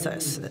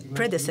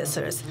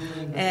predecessors.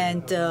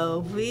 And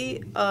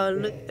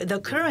the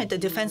current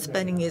defense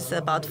spending is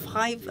about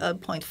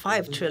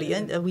 5.5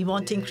 trillion. We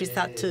want to increase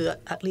that to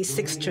at least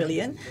 6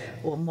 trillion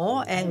or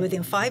more. And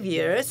within 5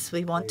 years,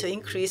 we want to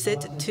increase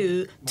it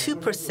to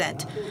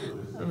 2%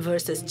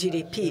 versus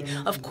GDP.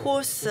 Of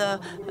course,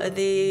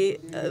 the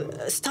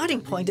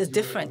starting point is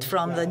different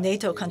from the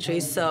NATO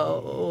countries,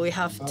 so we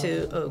have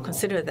to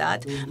consider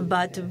that.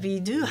 But we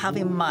do have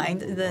in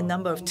mind the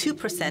number of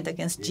 2%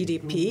 against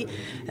GDP,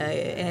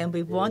 and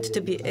we want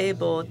to be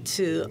able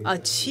to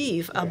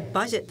achieve a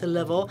budget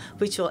level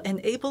which will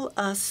enable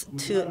us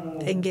to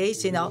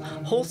engage in a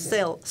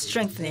wholesale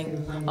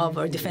strengthening of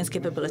our defense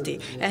capability.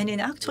 And in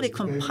actually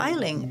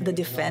compiling the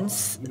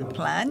defense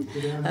plan,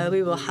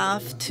 we will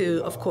have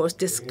to, of course,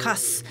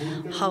 discuss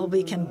how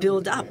we can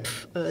build up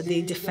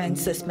the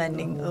defense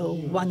spending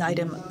one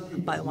item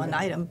by one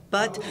item.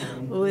 But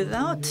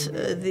without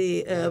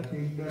the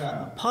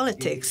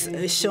politics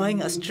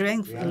showing a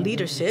strength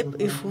leadership,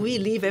 if we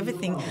leave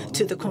everything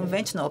to the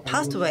conventional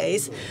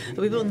pathways,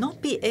 we will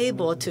not be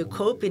able to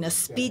cope in a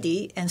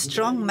speedy and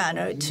strong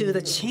manner to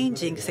the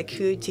changing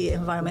security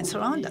environment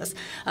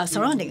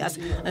surrounding us.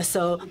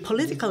 So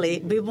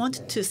politically, we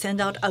want to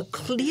send out a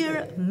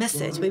clear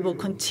message. We will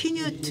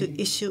continue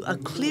to issue a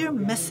clear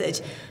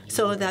message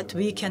so that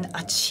we can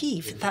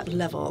achieve that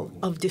level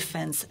of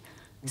defense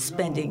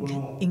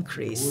spending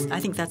increase. I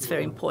think that's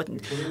very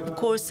important. Of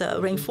course,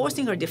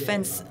 reinforcing our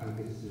defense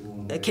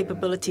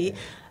capability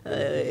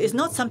is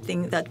not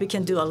something that we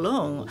can do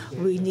alone.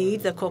 We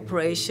need the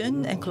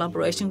cooperation and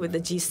collaboration with the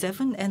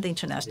G7 and the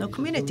international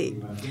community.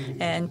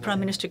 And Prime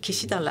Minister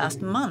Kishida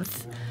last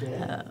month,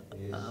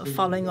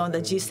 following on the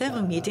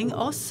G7 meeting,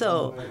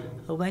 also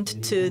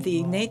went to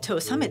the NATO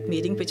summit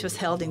meeting, which was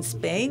held in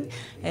Spain.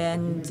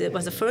 And it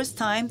was the first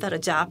time that a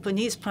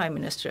Japanese prime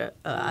minister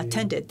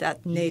attended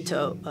that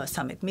NATO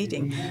summit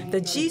meeting.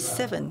 The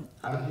G7,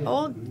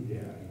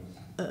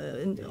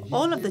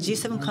 all of the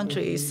G7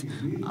 countries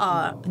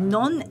are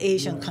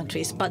non-Asian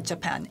countries but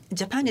Japan.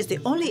 Japan is the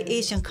only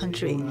Asian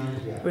country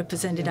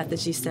represented at the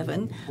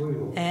G7.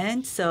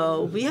 And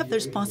so we have the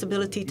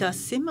responsibility to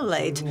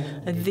assimilate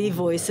the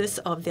voices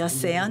of the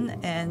ASEAN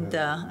and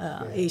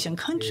Asian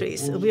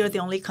countries. We are the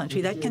only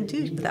country that can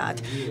do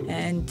that.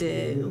 And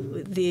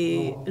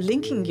the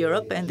linking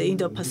Europe and the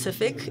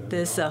Indo-Pacific,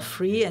 this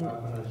free and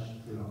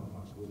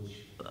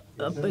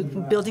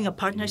building a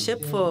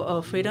partnership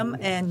for freedom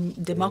and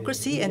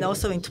democracy. And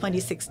also in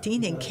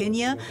 2016 in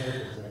Kenya,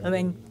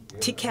 when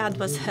TICAD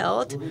was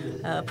held,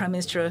 Prime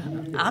Minister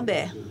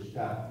Abe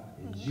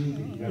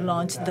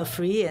launched the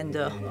free and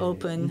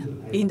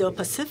open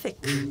Indo-Pacific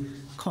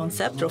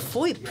concept, or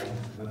FOIP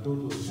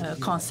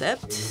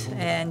concept.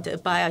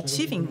 And by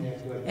achieving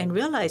and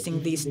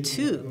realizing these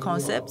two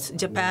concepts,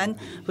 Japan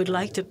would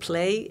like to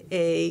play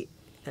a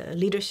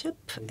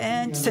leadership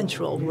and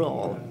central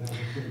role.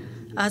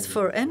 As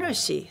for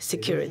energy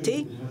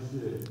security,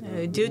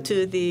 due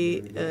to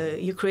the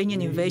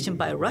Ukrainian invasion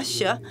by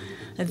Russia,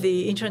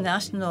 the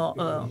international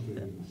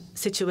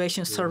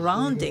situation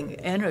surrounding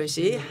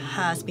energy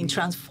has been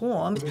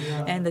transformed,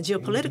 and the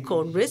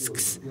geopolitical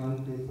risks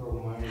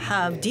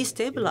have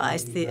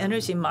destabilized the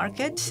energy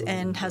market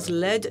and has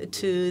led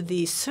to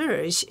the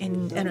surge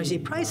in energy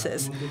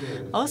prices.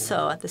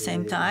 Also, at the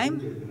same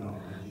time,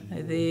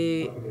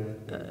 the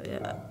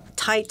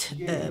tight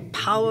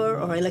power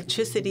or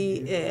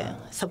electricity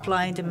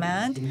supply and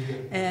demand,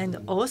 and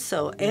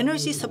also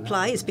energy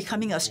supply is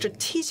becoming a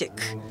strategic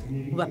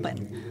weapon.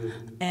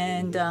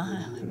 And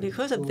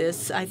because of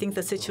this, I think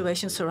the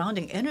situation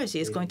surrounding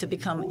energy is going to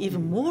become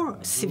even more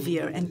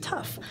severe and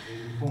tough.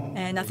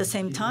 And at the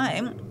same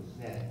time,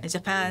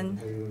 Japan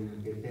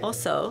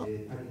also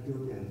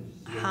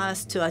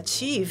has to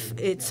achieve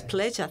its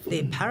pledge at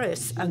the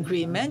Paris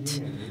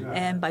Agreement.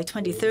 And by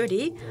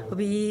 2030,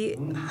 we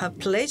have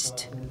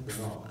pledged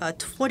a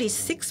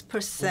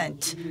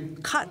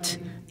 46% cut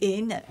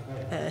in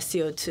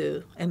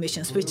CO2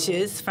 emissions, which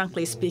is,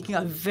 frankly speaking,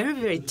 a very,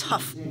 very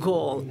tough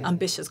goal,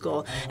 ambitious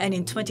goal. And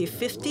in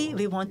 2050,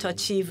 we want to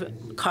achieve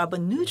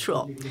carbon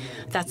neutral.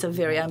 That's a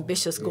very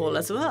ambitious goal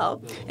as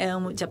well.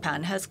 And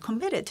Japan has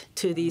committed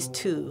to these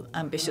two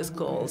ambitious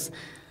goals.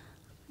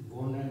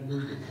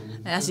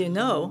 As you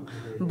know,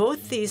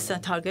 both these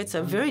targets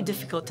are very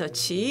difficult to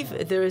achieve.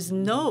 There is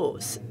no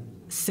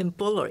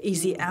simple or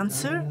easy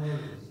answer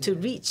to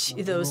reach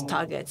those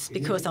targets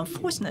because,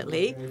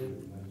 unfortunately,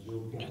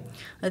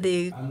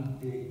 the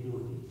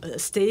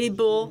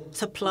stable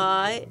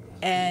supply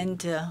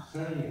and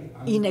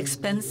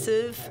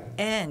inexpensive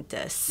and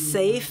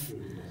safe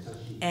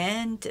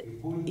and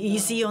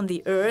easy on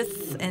the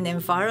earth and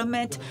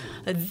environment,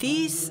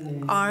 these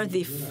are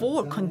the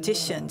four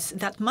conditions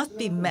that must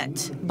be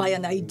met by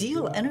an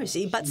ideal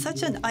energy. But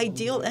such an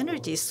ideal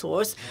energy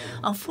source,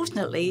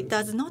 unfortunately,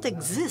 does not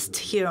exist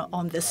here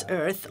on this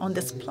earth, on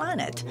this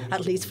planet,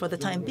 at least for the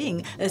time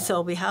being.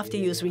 So we have to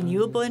use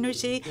renewable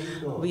energy.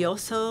 We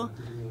also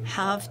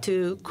have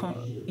to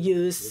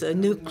use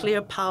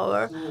nuclear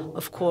power,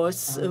 of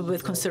course,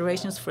 with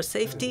considerations for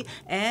safety,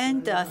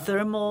 and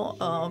thermal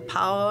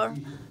power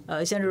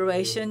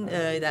generation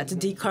that's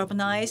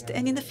decarbonized,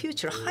 and in the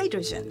future,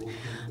 hydrogen.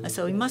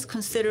 So we must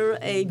consider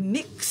a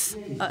mix,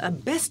 a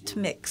best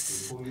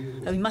mix.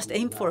 We must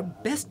aim for a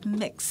best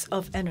mix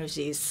of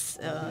energies,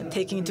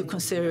 taking into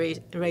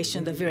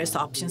consideration the various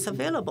options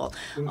available.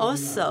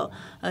 Also,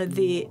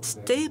 the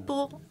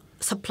stable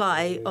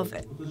supply of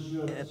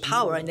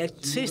power and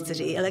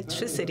electricity.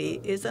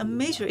 Electricity is a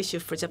major issue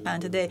for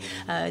Japan today.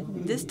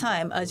 This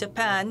time,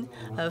 Japan,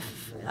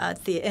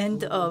 at the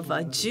end of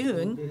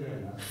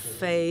June,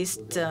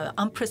 faced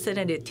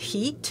unprecedented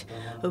heat,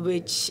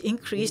 which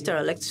increased our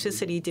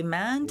electricity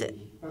demand.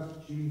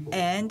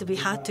 And we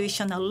had to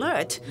issue an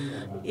alert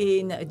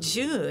in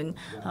June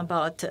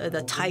about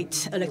the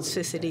tight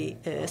electricity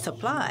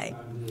supply.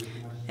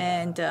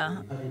 And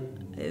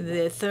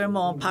the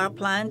thermal power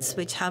plants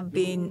which have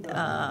been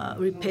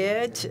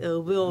repaired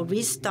will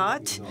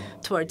restart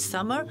towards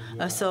summer.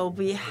 So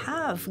we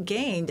have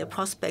gained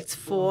prospects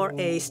for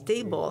a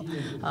stable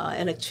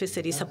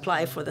electricity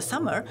supply for the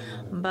summer.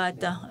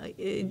 But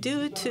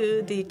due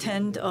to the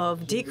trend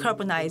of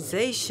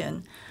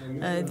decarbonization,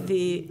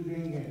 the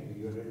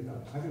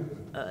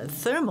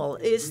thermal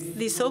is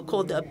the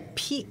so-called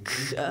peak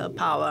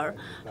power,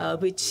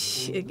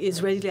 which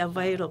is readily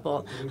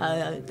available.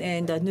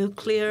 And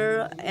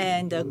nuclear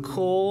and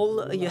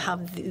coal, you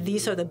have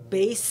these are the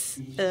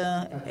base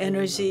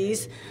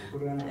energies,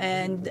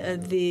 and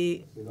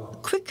the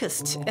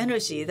quickest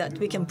energy that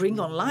we can bring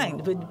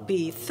online would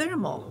be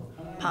thermal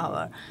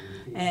power.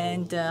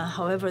 And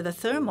however, the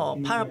thermal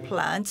power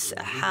plants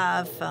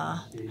have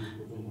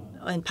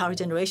and power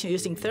generation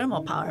using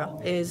thermal power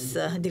has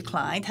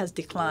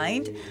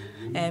declined,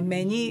 and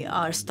many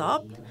are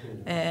stopped.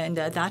 And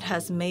that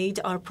has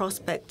made our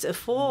prospects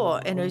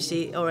for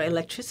energy or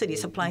electricity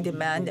supply and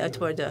demand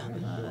toward the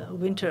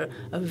winter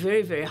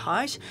very, very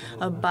harsh.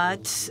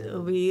 But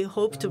we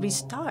hope to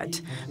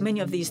restart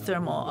many of these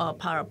thermal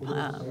power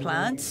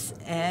plants,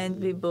 and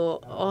we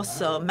will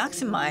also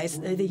maximize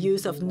the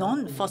use of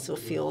non-fossil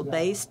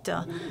fuel-based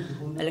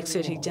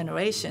electricity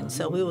generation.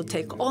 So we will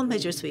take all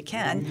measures we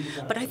can.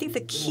 But I think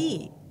the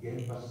key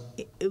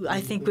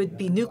would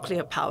be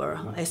nuclear power,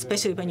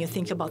 especially when you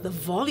think about the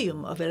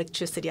volume of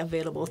electricity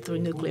available through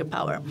nuclear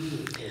power.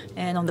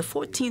 And on the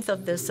 14th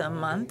of this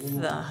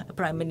month, the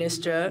Prime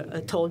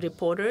Minister told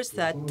reporters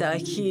that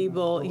he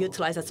will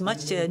utilize as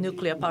much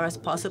nuclear power as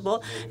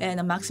possible, and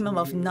a maximum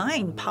of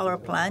 9 power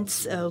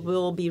plants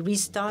will be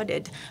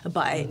restarted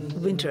by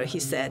winter, he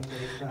said.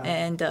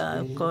 And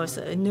of course,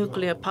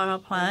 nuclear power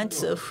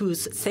plants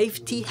whose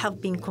safety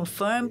have been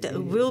confirmed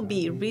will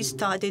be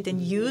restarted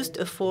and used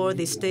for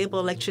the stable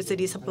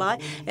electricity supply,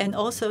 and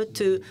also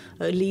to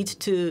lead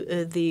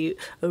to the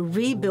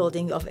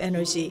rebuilding of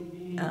energy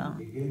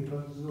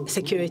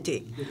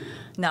security.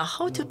 Now,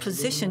 how to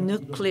position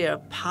nuclear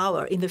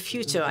power in the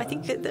future? I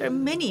think there are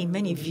many,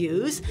 many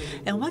views.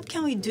 And what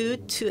can we do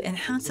to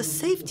enhance the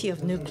safety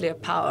of nuclear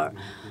power?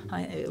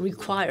 It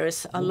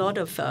requires a lot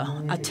of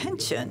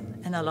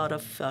attention and a lot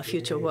of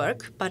future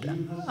work. But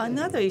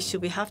another issue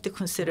we have to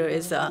consider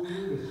is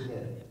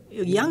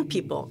young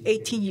people,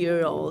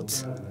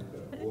 18-year-olds.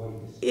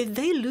 If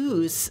they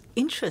lose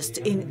interest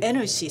in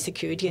energy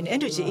security and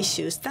energy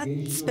issues, that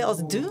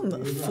spells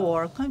doom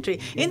for our country.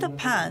 In the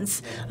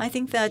past, I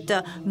think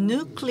that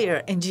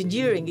nuclear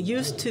engineering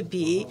used to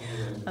be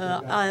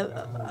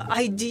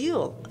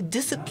ideal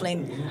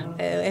discipline,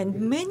 and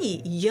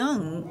many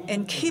young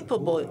and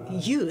capable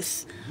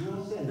youth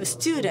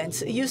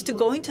students used to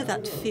go into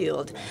that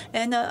field.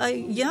 And a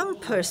young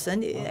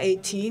person,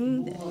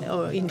 18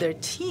 or in their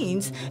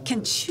teens,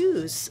 can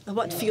choose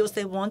what fields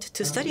they want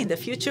to study in the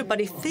future. But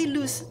if they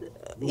lose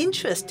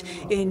interest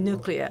in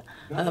nuclear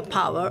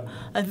power,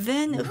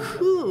 then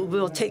who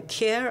will take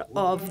care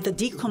of the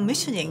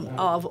decommissioning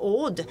of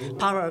old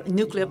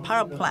nuclear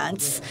power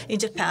plants in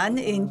Japan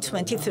in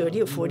 20,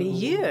 30, or 40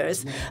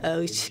 years?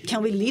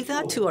 Can we leave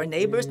that to our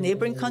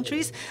neighboring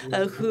countries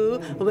who,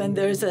 when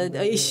there's an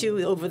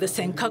issue over the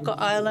Senkaku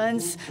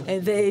Islands,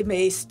 they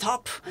may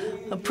stop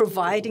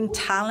providing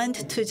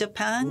talent to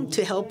Japan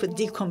to help with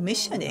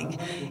decommissioning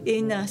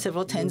in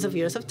several tens of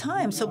years of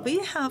time? So we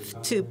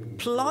have to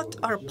plot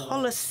our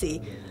policy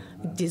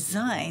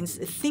designs,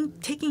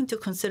 taking into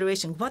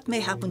consideration what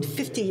may happen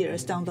 50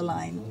 years down the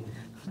line.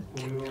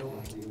 Okay.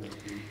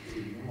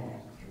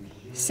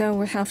 So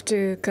we have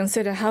to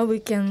consider how we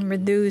can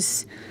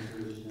reduce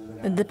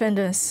the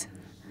dependence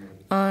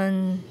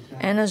on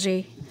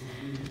energy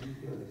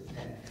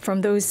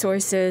from those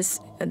sources,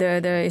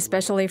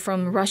 especially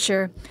from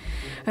Russia,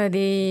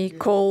 the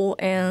coal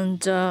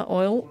and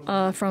oil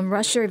from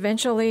Russia.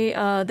 Eventually,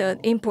 the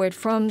import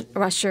from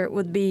Russia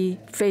would be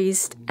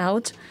phased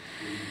out.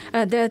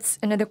 That's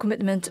another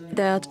commitment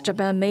that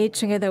Japan made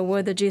together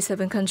with the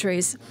G7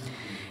 countries.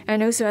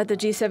 And also at the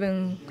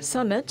G7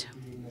 summit,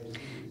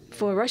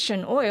 for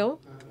Russian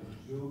oil,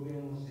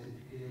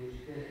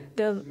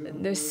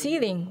 the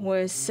ceiling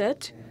was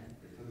set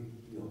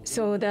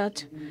so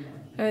that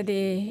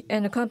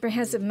in a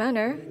comprehensive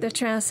manner, the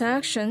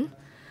transaction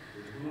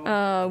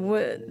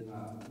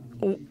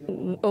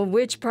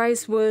which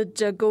price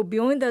would go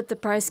beyond that the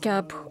price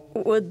cap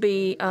would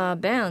be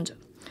banned.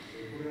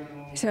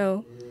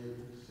 So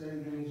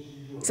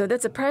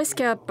that's a price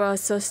cap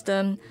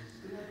system.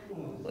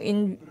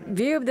 In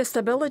view of the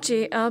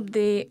stability of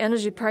the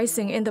energy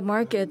pricing in the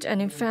market, and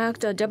in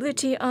fact,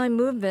 WTI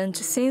movement,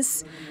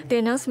 since the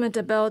announcement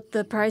about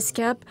the price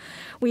cap,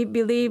 we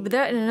believe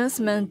that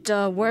announcement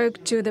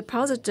worked to the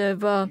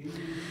positive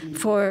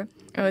for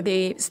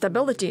the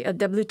stability of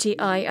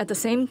WTI. At the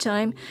same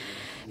time,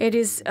 it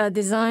is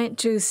designed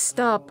to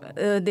stop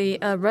the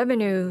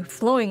revenue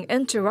flowing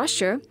into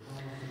Russia.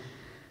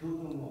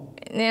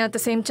 And at the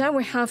same time,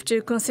 we have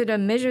to consider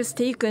measures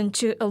taken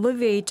to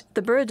alleviate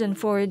the burden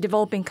for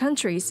developing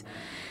countries.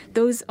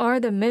 Those are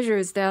the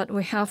measures that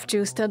we have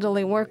to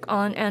steadily work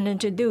on and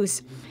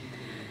introduce.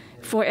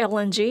 For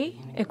LNG,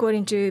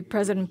 according to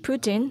President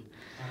Putin,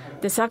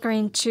 the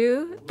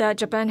Sakhalin-2 that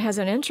Japan has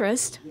an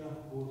interest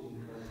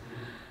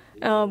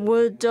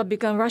would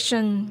become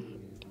Russian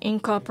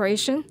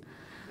incorporation.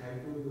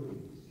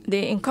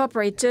 They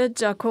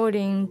incorporated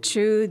according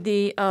to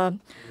the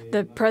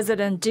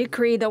president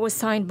decree that was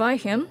signed by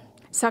him,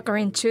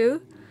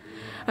 Sakhalin-2,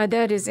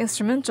 that is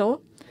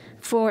instrumental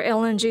for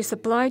LNG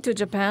supply to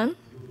Japan.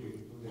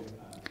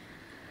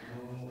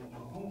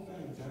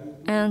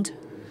 And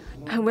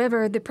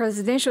however, the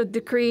presidential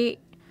decree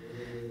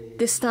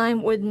this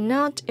time would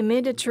not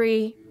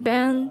immediately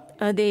ban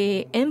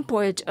the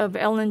import of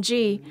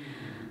LNG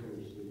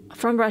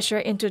from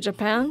Russia into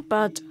Japan,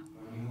 but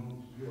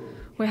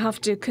we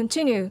have to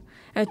continue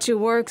to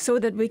work so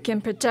that we can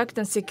protect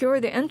and secure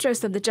the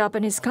interests of the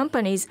Japanese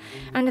companies,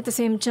 and at the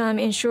same time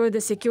ensure the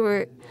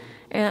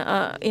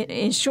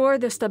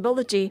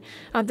stability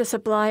of the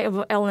supply of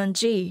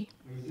LNG.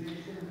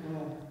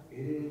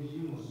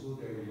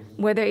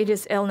 Whether it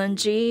is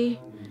LNG,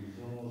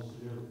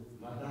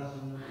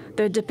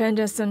 the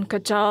dependence on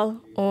Qatar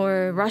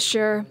or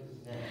Russia,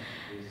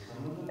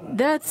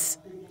 that's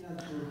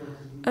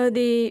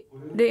the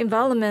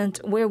environment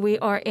where we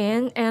are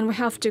in, and we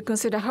have to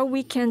consider how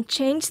we can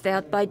change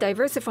that by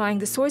diversifying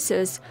the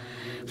sources.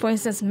 For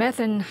instance,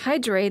 methane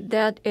hydrate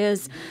that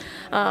is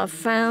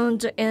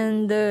found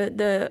in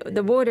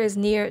the waters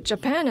near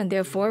Japan, and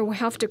therefore we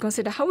have to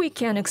consider how we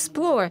can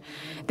explore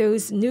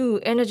those new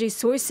energy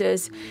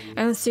sources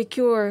and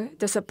secure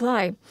the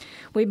supply.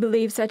 We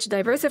believe such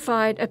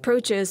diversified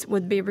approaches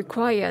would be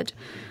required.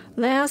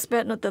 Last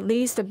but not the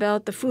least,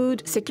 about the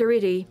food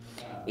security.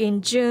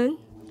 In June,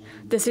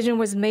 decision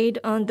was made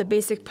on the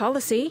basic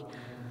policy,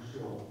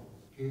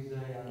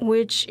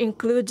 which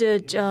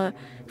included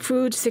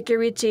food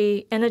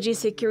security, energy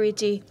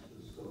security,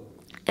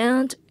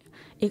 and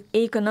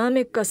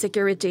economic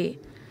security.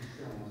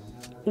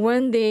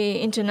 When the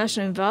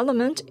international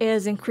environment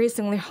is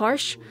increasingly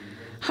harsh,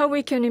 how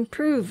we can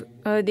improve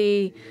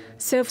the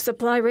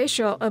self-supply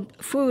ratio of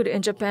food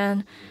in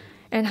Japan,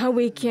 and how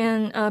we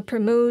can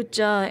promote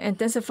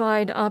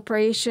intensified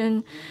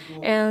operation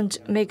and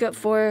make up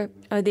for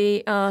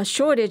the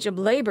shortage of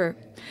labor.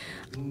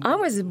 I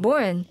was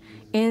born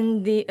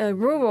in the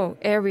rural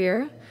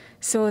area,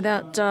 so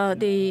that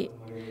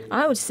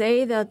I would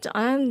say that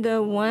I'm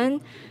the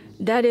one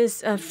that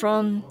is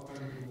from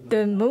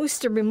the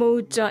most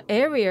remote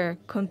area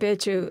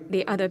compared to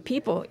the other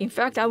people. In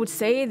fact, I would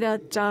say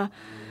that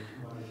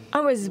I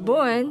was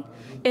born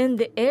in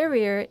the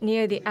area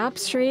near the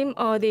upstream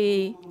or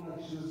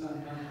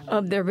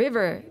of the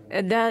river.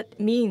 That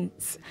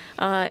means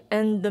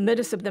in the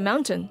midst of the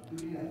mountain.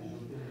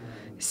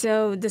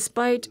 So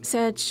despite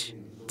such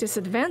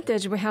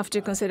disadvantage, we have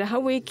to consider how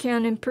we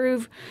can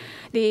improve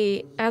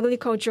the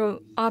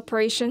agricultural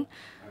operation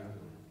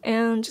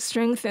and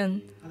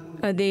strengthen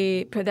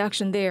the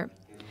production there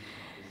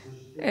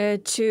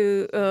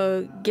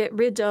to get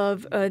rid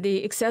of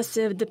the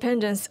excessive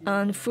dependence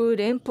on food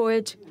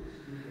import.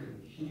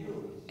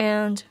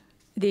 And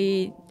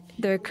the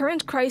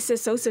current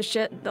crisis also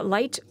shed the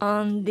light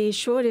on the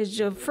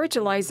shortage of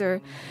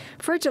fertilizer.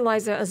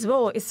 Fertilizer as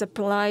well is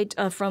supplied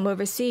from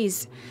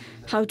overseas.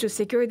 How to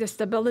secure the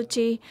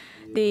stability,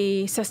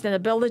 the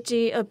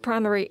sustainability of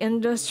primary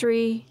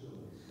industry.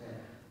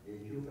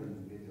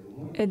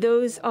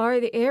 Those are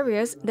the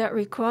areas that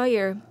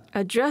require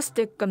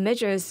drastic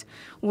measures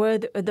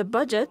with the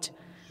budget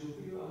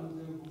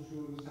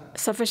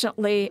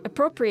sufficiently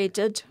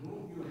appropriated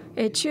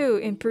to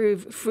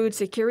improve food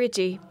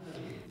security.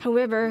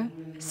 However,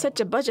 such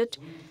a budget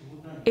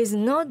is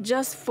not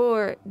just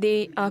for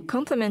the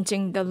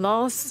complementing the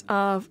loss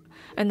of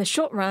in the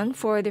short run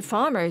for the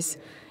farmers.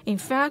 In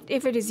fact,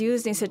 if it is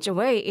used in such a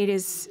way, it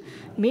is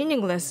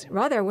meaningless.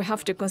 Rather, we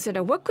have to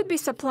consider what could be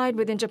supplied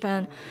within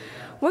Japan,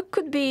 what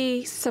could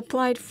be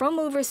supplied from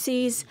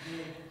overseas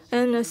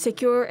in a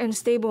secure and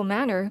stable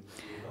manner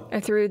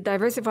through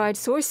diversified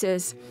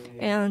sources,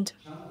 and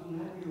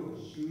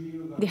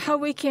how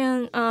we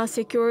can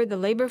secure the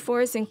labor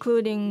force,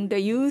 including the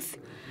youth.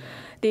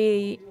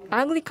 The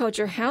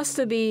agriculture has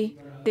to be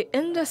the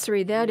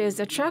industry that is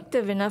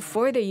attractive enough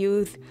for the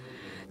youth.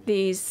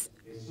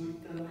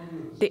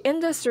 the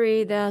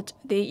industry that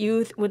the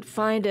youth would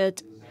find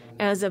it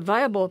as a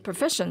viable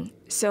profession.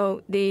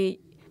 So the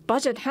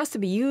budget has to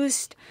be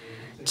used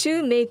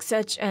to make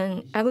such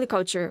an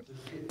agriculture,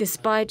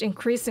 despite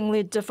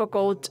increasingly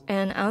difficult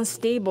and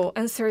unstable,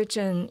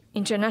 uncertain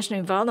international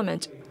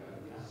environment.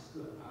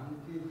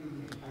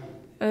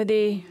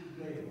 The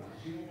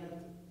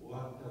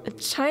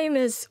time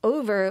is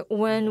over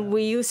when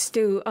we used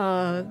to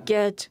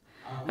get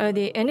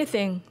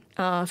anything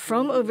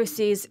from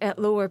overseas at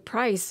lower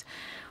price.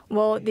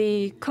 Well,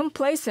 the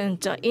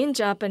complacent in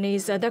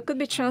Japanese, that could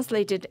be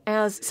translated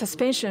as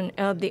suspension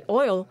of the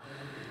oil.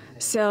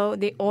 So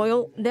the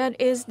oil, that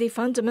is the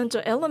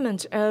fundamental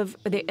element of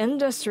the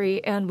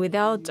industry, and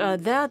without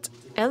that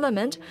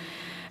element,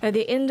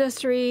 the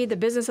industry, the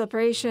business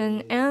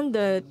operation, and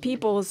the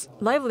people's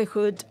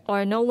livelihood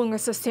are no longer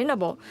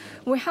sustainable.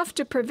 We have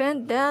to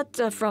prevent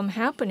that from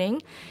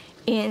happening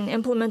in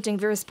implementing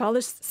various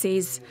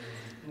policies.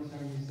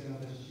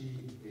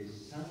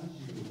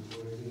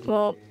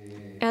 Well,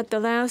 at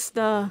the last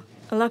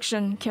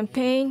election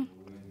campaign,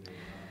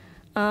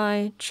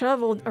 I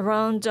traveled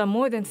around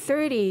more than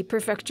 30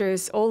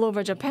 prefectures all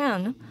over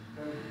Japan.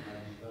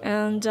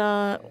 And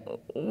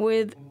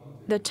with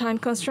the time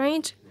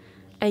constraint,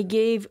 I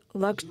gave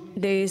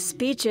the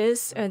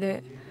speeches.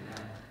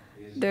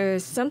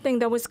 There's something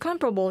that was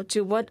comparable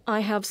to what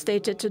I have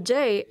stated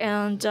today.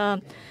 And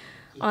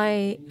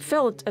I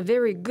felt a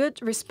very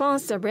good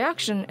response, a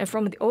reaction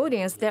from the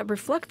audience that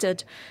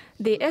reflected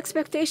the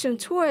expectation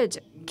toward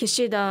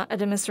Kishida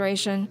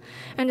administration,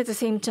 and at the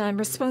same time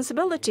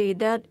responsibility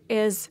that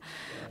is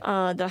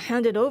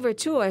handed over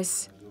to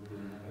us.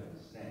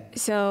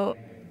 So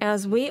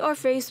as we are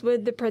faced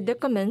with the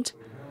predicament,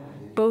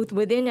 both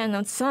within and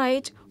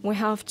outside,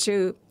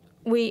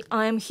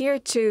 I am here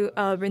to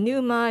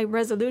renew my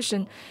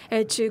resolution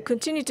and to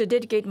continue to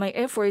dedicate my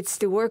efforts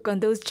to work on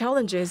those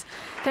challenges.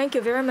 Thank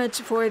you very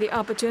much for the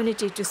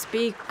opportunity to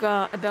speak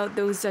about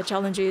those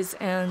challenges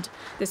and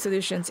the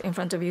solutions in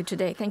front of you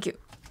today. Thank you.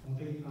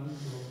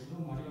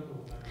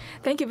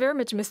 Thank you very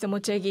much, Mr.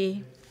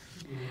 Motegi.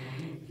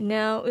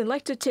 Now, we'd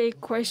like to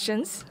take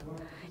questions.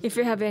 If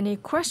you have any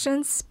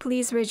questions,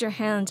 please raise your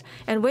hand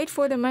and wait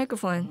for the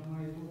microphone.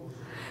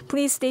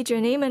 Please state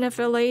your name and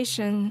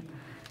affiliation.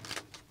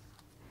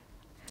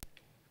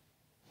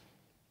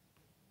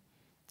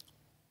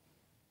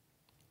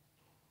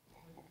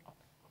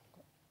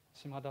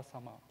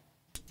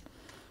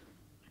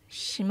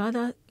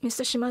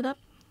 Mr. Shimada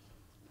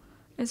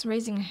is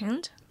raising a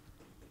hand.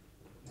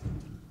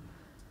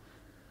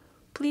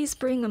 Please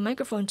bring a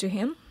microphone to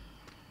him.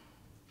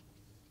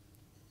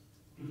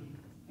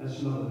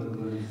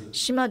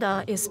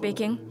 Shimada is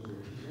speaking.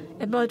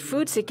 About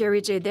food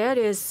security, that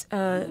is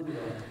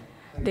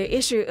the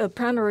issue of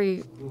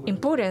primary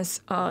importance.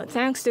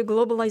 Thanks to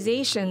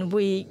globalization,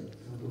 we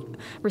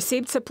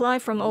received supply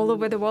from all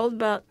over the world,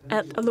 but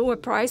at a lower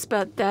price,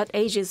 but that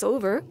age is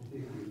over.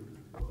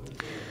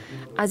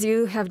 As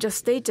you have just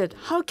stated,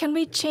 how can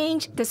we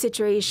change the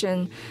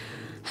situation?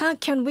 How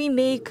can we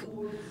make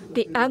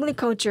the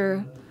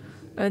agriculture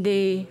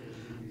the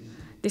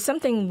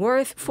something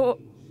worth for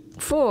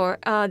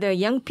the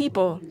young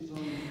people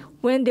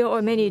when there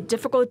are many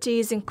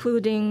difficulties,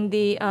 including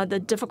the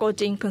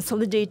difficulty in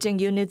consolidating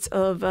units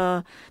of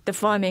the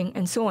farming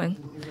and so on?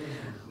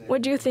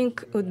 What do you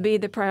think would be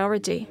the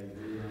priority?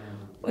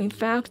 In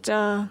fact,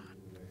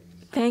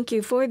 thank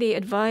you for the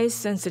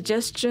advice and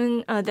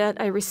suggestion that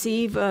I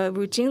receive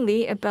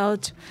routinely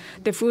about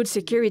the food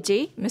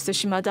security, Mr.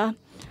 Shimada.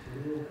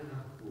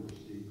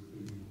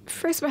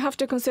 First, we have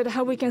to consider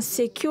how we can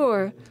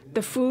secure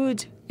the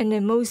food in the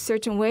most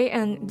certain way,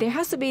 and there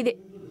has to be the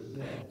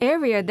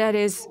area that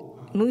is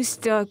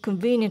most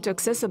convenient,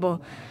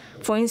 accessible.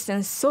 For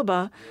instance,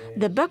 soba,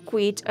 the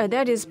buckwheat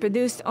that is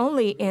produced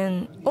only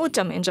in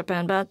autumn in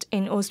Japan, but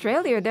in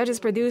Australia that is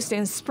produced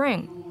in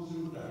spring.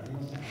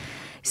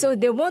 So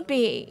there won't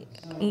be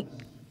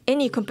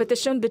any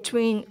competition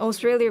between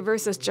Australia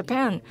versus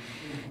Japan.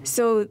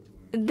 So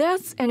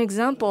that's an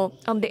example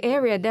of the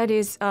area that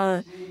is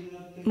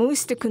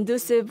most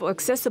conducive or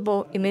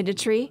accessible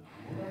immediately.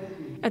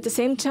 At the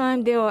same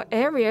time, there are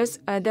areas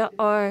that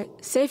are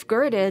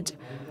safeguarded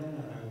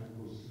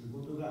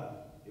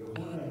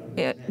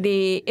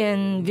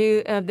in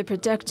view of the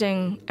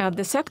protecting of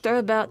the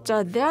sector, but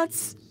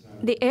that's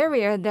the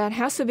area that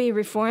has to be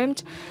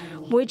reformed,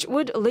 which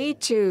would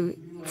lead to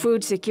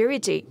food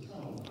security.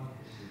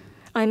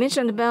 I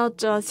mentioned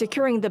about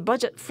securing the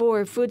budget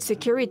for food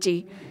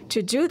security.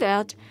 To do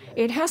that,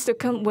 it has to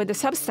come with a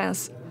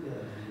substance.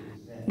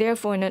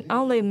 Therefore, not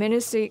only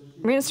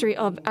Ministry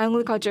of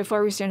Agriculture,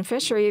 Forestry and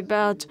Fishery,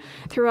 but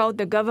throughout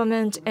the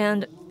government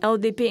and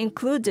LDP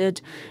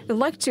included, we'd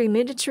like to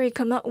immediately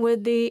come up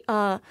with the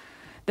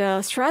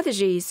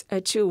strategies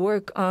to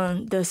work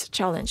on this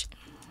challenge.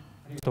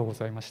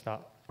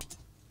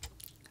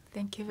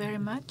 Thank you very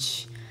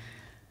much.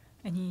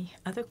 Any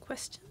other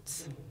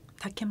questions?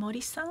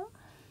 Takemori-san?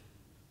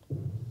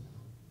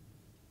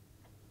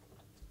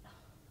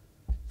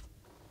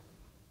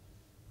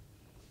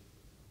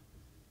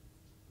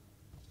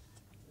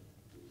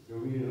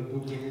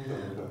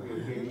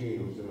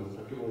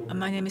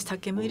 My name is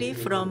Takemuri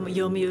from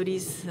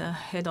Yomiuri's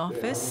head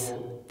office.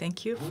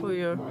 Thank you for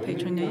your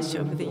patronage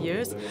over the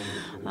years.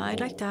 I'd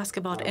like to ask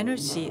about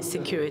energy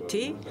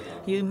security.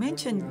 You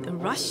mentioned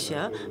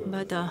Russia,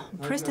 but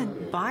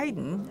President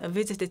Biden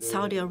visited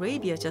Saudi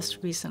Arabia just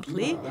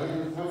recently.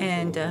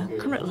 And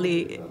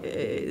currently,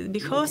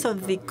 because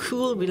of the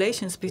cool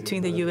relations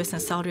between the U.S.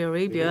 and Saudi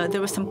Arabia,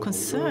 there was some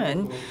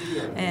concern.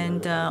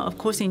 And of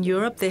course, in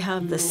Europe, they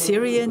have the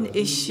Syrian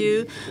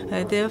issue.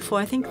 Therefore,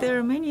 I think there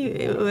are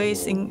many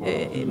ways in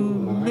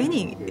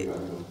many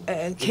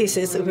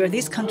cases where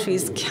these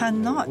countries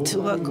cannot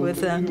work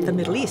with the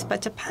Middle East.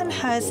 But Japan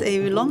has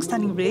a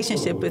long-standing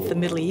relationship with the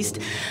Middle East.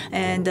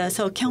 And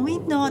so can we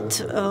not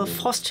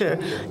foster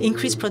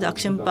increased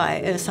production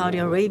by Saudi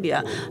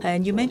Arabia?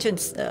 And you mentioned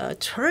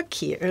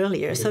Turkey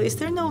earlier. So is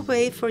there no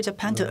way for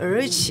Japan to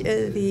urge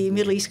the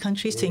Middle East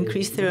countries to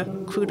increase their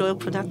crude oil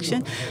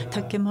production?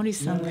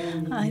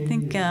 Takemori-san, I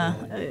think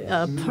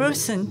a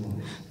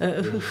person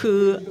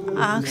who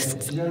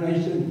asked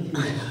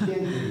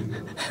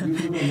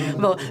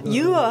well,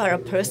 you are a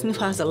person who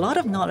has a lot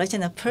of knowledge,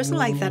 and a person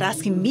like that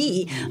asking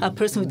me, a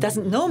person who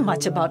doesn't know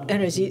much about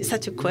energy,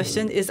 such a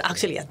question is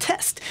actually a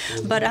test.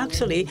 But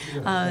actually,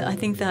 I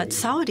think that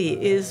Saudi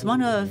is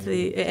one of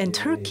the, and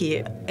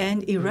Turkey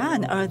and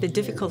Iran are the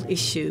difficult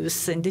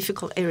issues and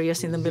difficult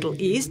areas in the Middle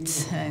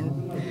East.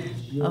 And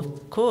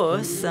of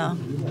course,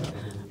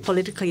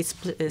 politically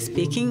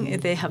speaking,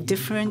 they have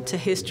different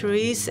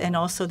histories, and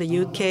also the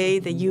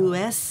UK, the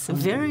US,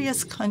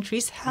 various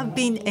countries have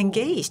been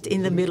engaged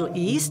in the Middle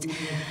East.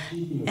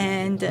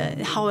 And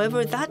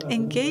however, that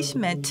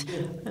engagement,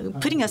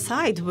 putting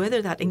aside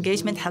whether that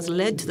engagement has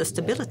led to the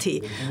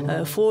stability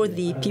for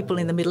the people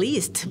in the Middle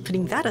East,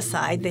 putting that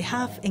aside, they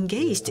have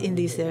engaged in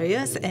these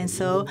areas. And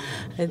so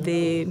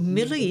the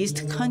Middle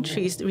East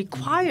countries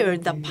require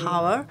the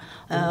power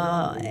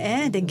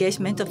and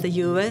engagement of the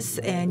US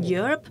and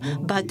Europe,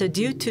 but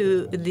due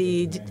to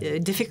the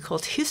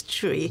difficult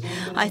history,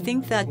 I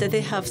think that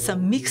they have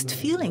some mixed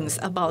feelings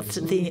about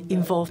the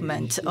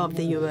involvement of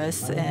the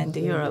US and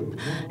Europe.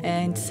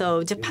 And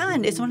so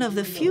Japan is one of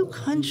the few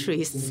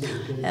countries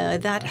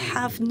that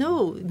have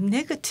no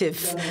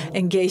negative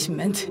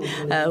engagement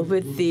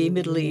with the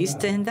Middle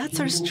East, and that's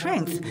our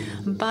strength.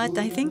 But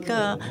I think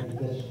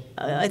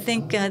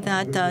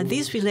that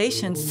these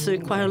relations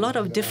require a lot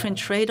of different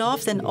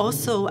trade-offs and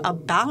also a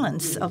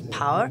balance of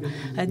power.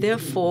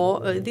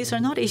 Therefore, these are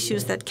not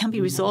issues that can be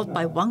resolved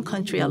by one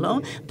country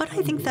alone. But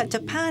I think that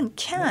Japan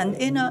can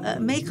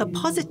make a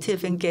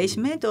positive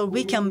engagement, or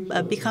we can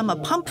become a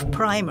pump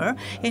primer,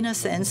 in a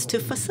sense, to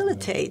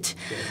facilitate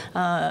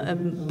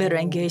better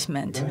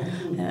engagement.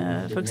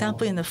 For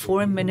example, in the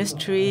foreign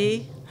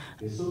ministry,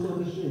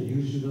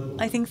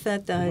 I think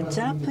that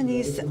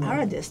Japanese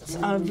Arabists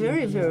are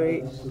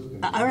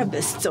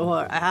Arabists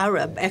or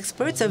Arab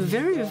experts are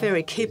very,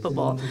 very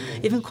capable.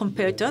 Even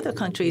compared to other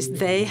countries,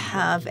 they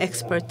have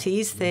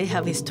expertise, they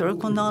have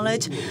historical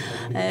knowledge.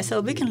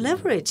 So we can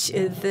leverage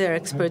their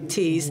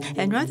expertise.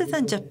 And rather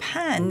than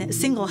Japan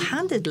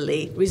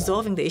single-handedly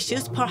resolving the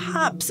issues,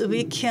 perhaps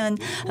we can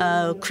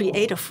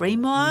create a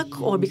framework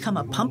or become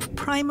a pump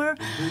primer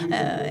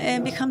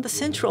and become the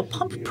central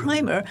pump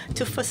primer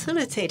to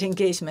facilitate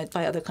engagement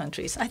by other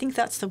countries. I think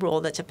that's the role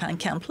that Japan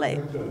can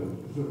play.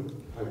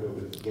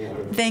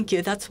 Thank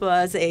you. That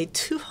was a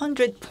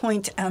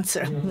 200-point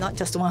answer, not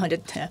just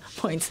 100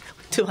 points,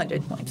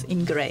 200 points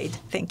in grade.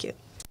 Thank you.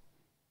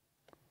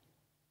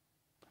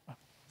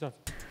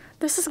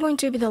 This is going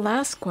to be the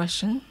last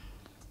question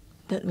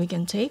that we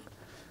can take.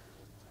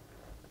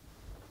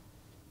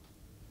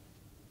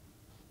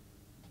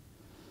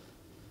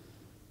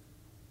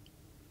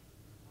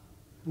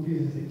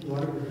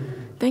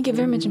 Thank you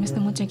very much, Mr.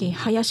 Motegi.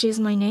 Hayashi is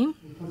my name.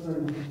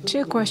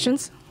 2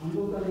 questions.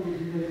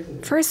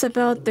 First,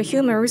 about the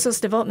human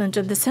resource development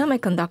of the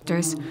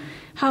semiconductors.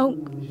 How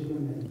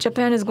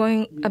Japan is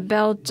going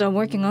about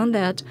working on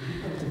that.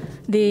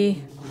 The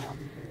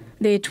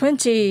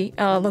 20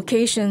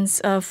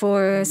 locations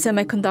for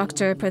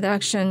semiconductor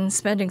production,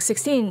 spending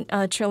 16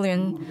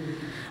 trillion.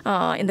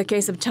 In the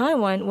case of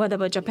Taiwan, what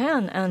about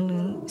Japan?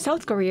 And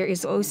South Korea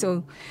is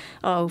also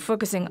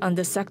focusing on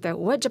this sector.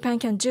 What Japan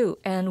can do,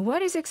 and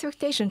what is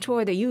expectation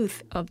toward the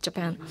youth of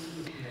Japan?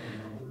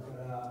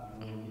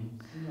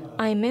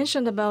 I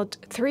mentioned about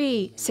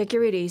 3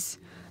 securities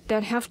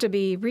that have to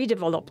be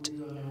redeveloped.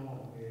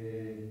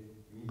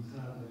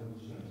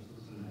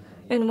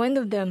 And one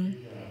of them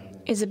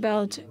is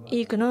about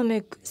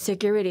economic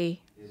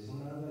security,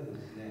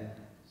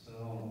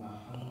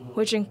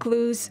 which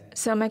includes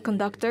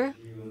semiconductor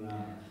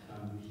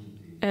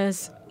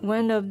as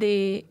one of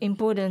the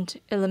important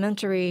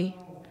elementary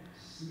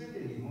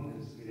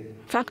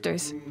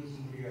factors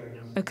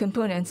or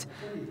components.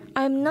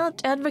 I'm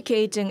not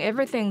advocating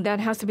everything that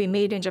has to be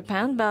made in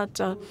Japan, but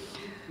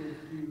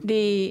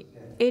it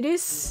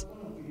is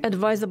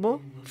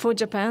advisable for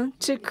Japan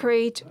to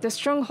create the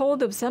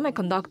stronghold of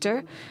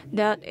semiconductor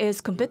that is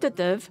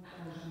competitive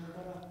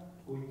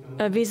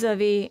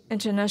vis-a-vis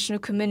international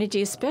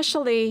community,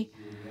 especially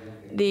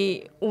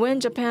when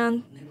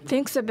Japan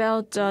thinks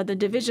about the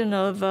division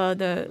of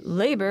the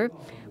labor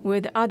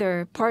with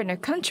other partner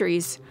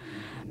countries,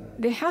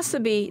 there has to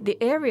be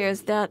the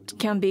areas that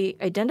can be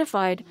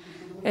identified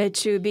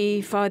to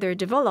be further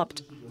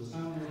developed,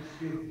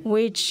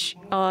 which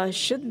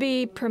should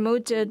be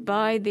promoted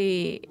by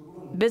the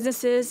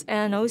businesses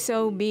and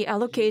also be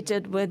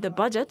allocated with the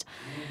budget.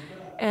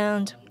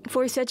 And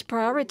for such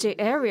priority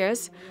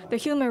areas, the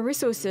human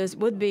resources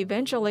would be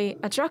eventually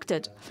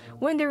attracted.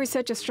 When there is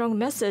such a strong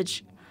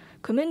message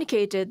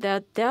communicated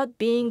that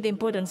being the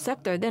important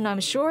sector, then I'm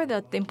sure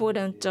that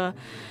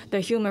the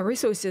human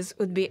resources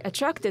would be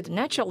attracted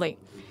naturally.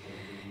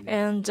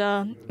 And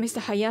Mr.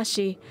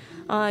 Hayashi,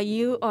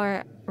 you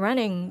are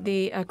running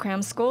the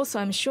cram school, so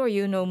I'm sure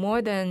you know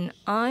more than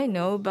I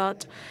know.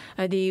 But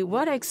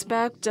what I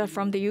expect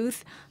from the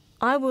youth,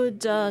 I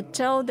would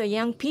tell the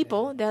young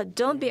people that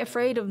don't be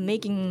afraid of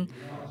making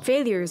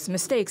failures,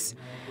 mistakes.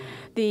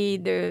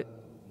 The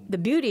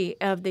beauty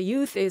of the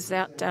youth is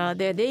that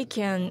they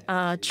can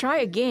try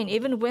again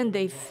even when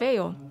they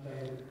fail.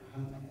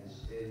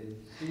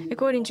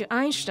 According to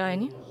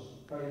Einstein,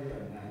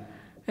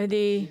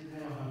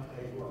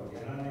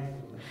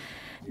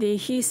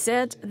 he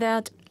said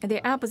that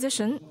the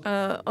opposition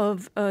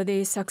of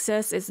the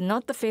success is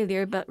not the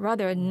failure, but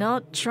rather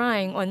not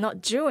trying or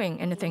not doing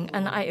anything.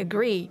 And I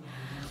agree.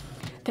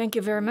 Thank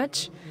you very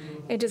much.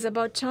 It is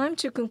about time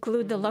to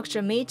conclude the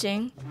lecture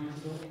meeting.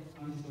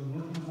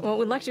 Well,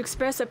 we'd like to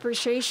express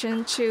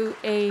appreciation to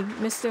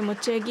Mr.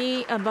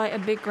 Motegi by a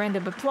big round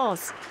of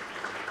applause.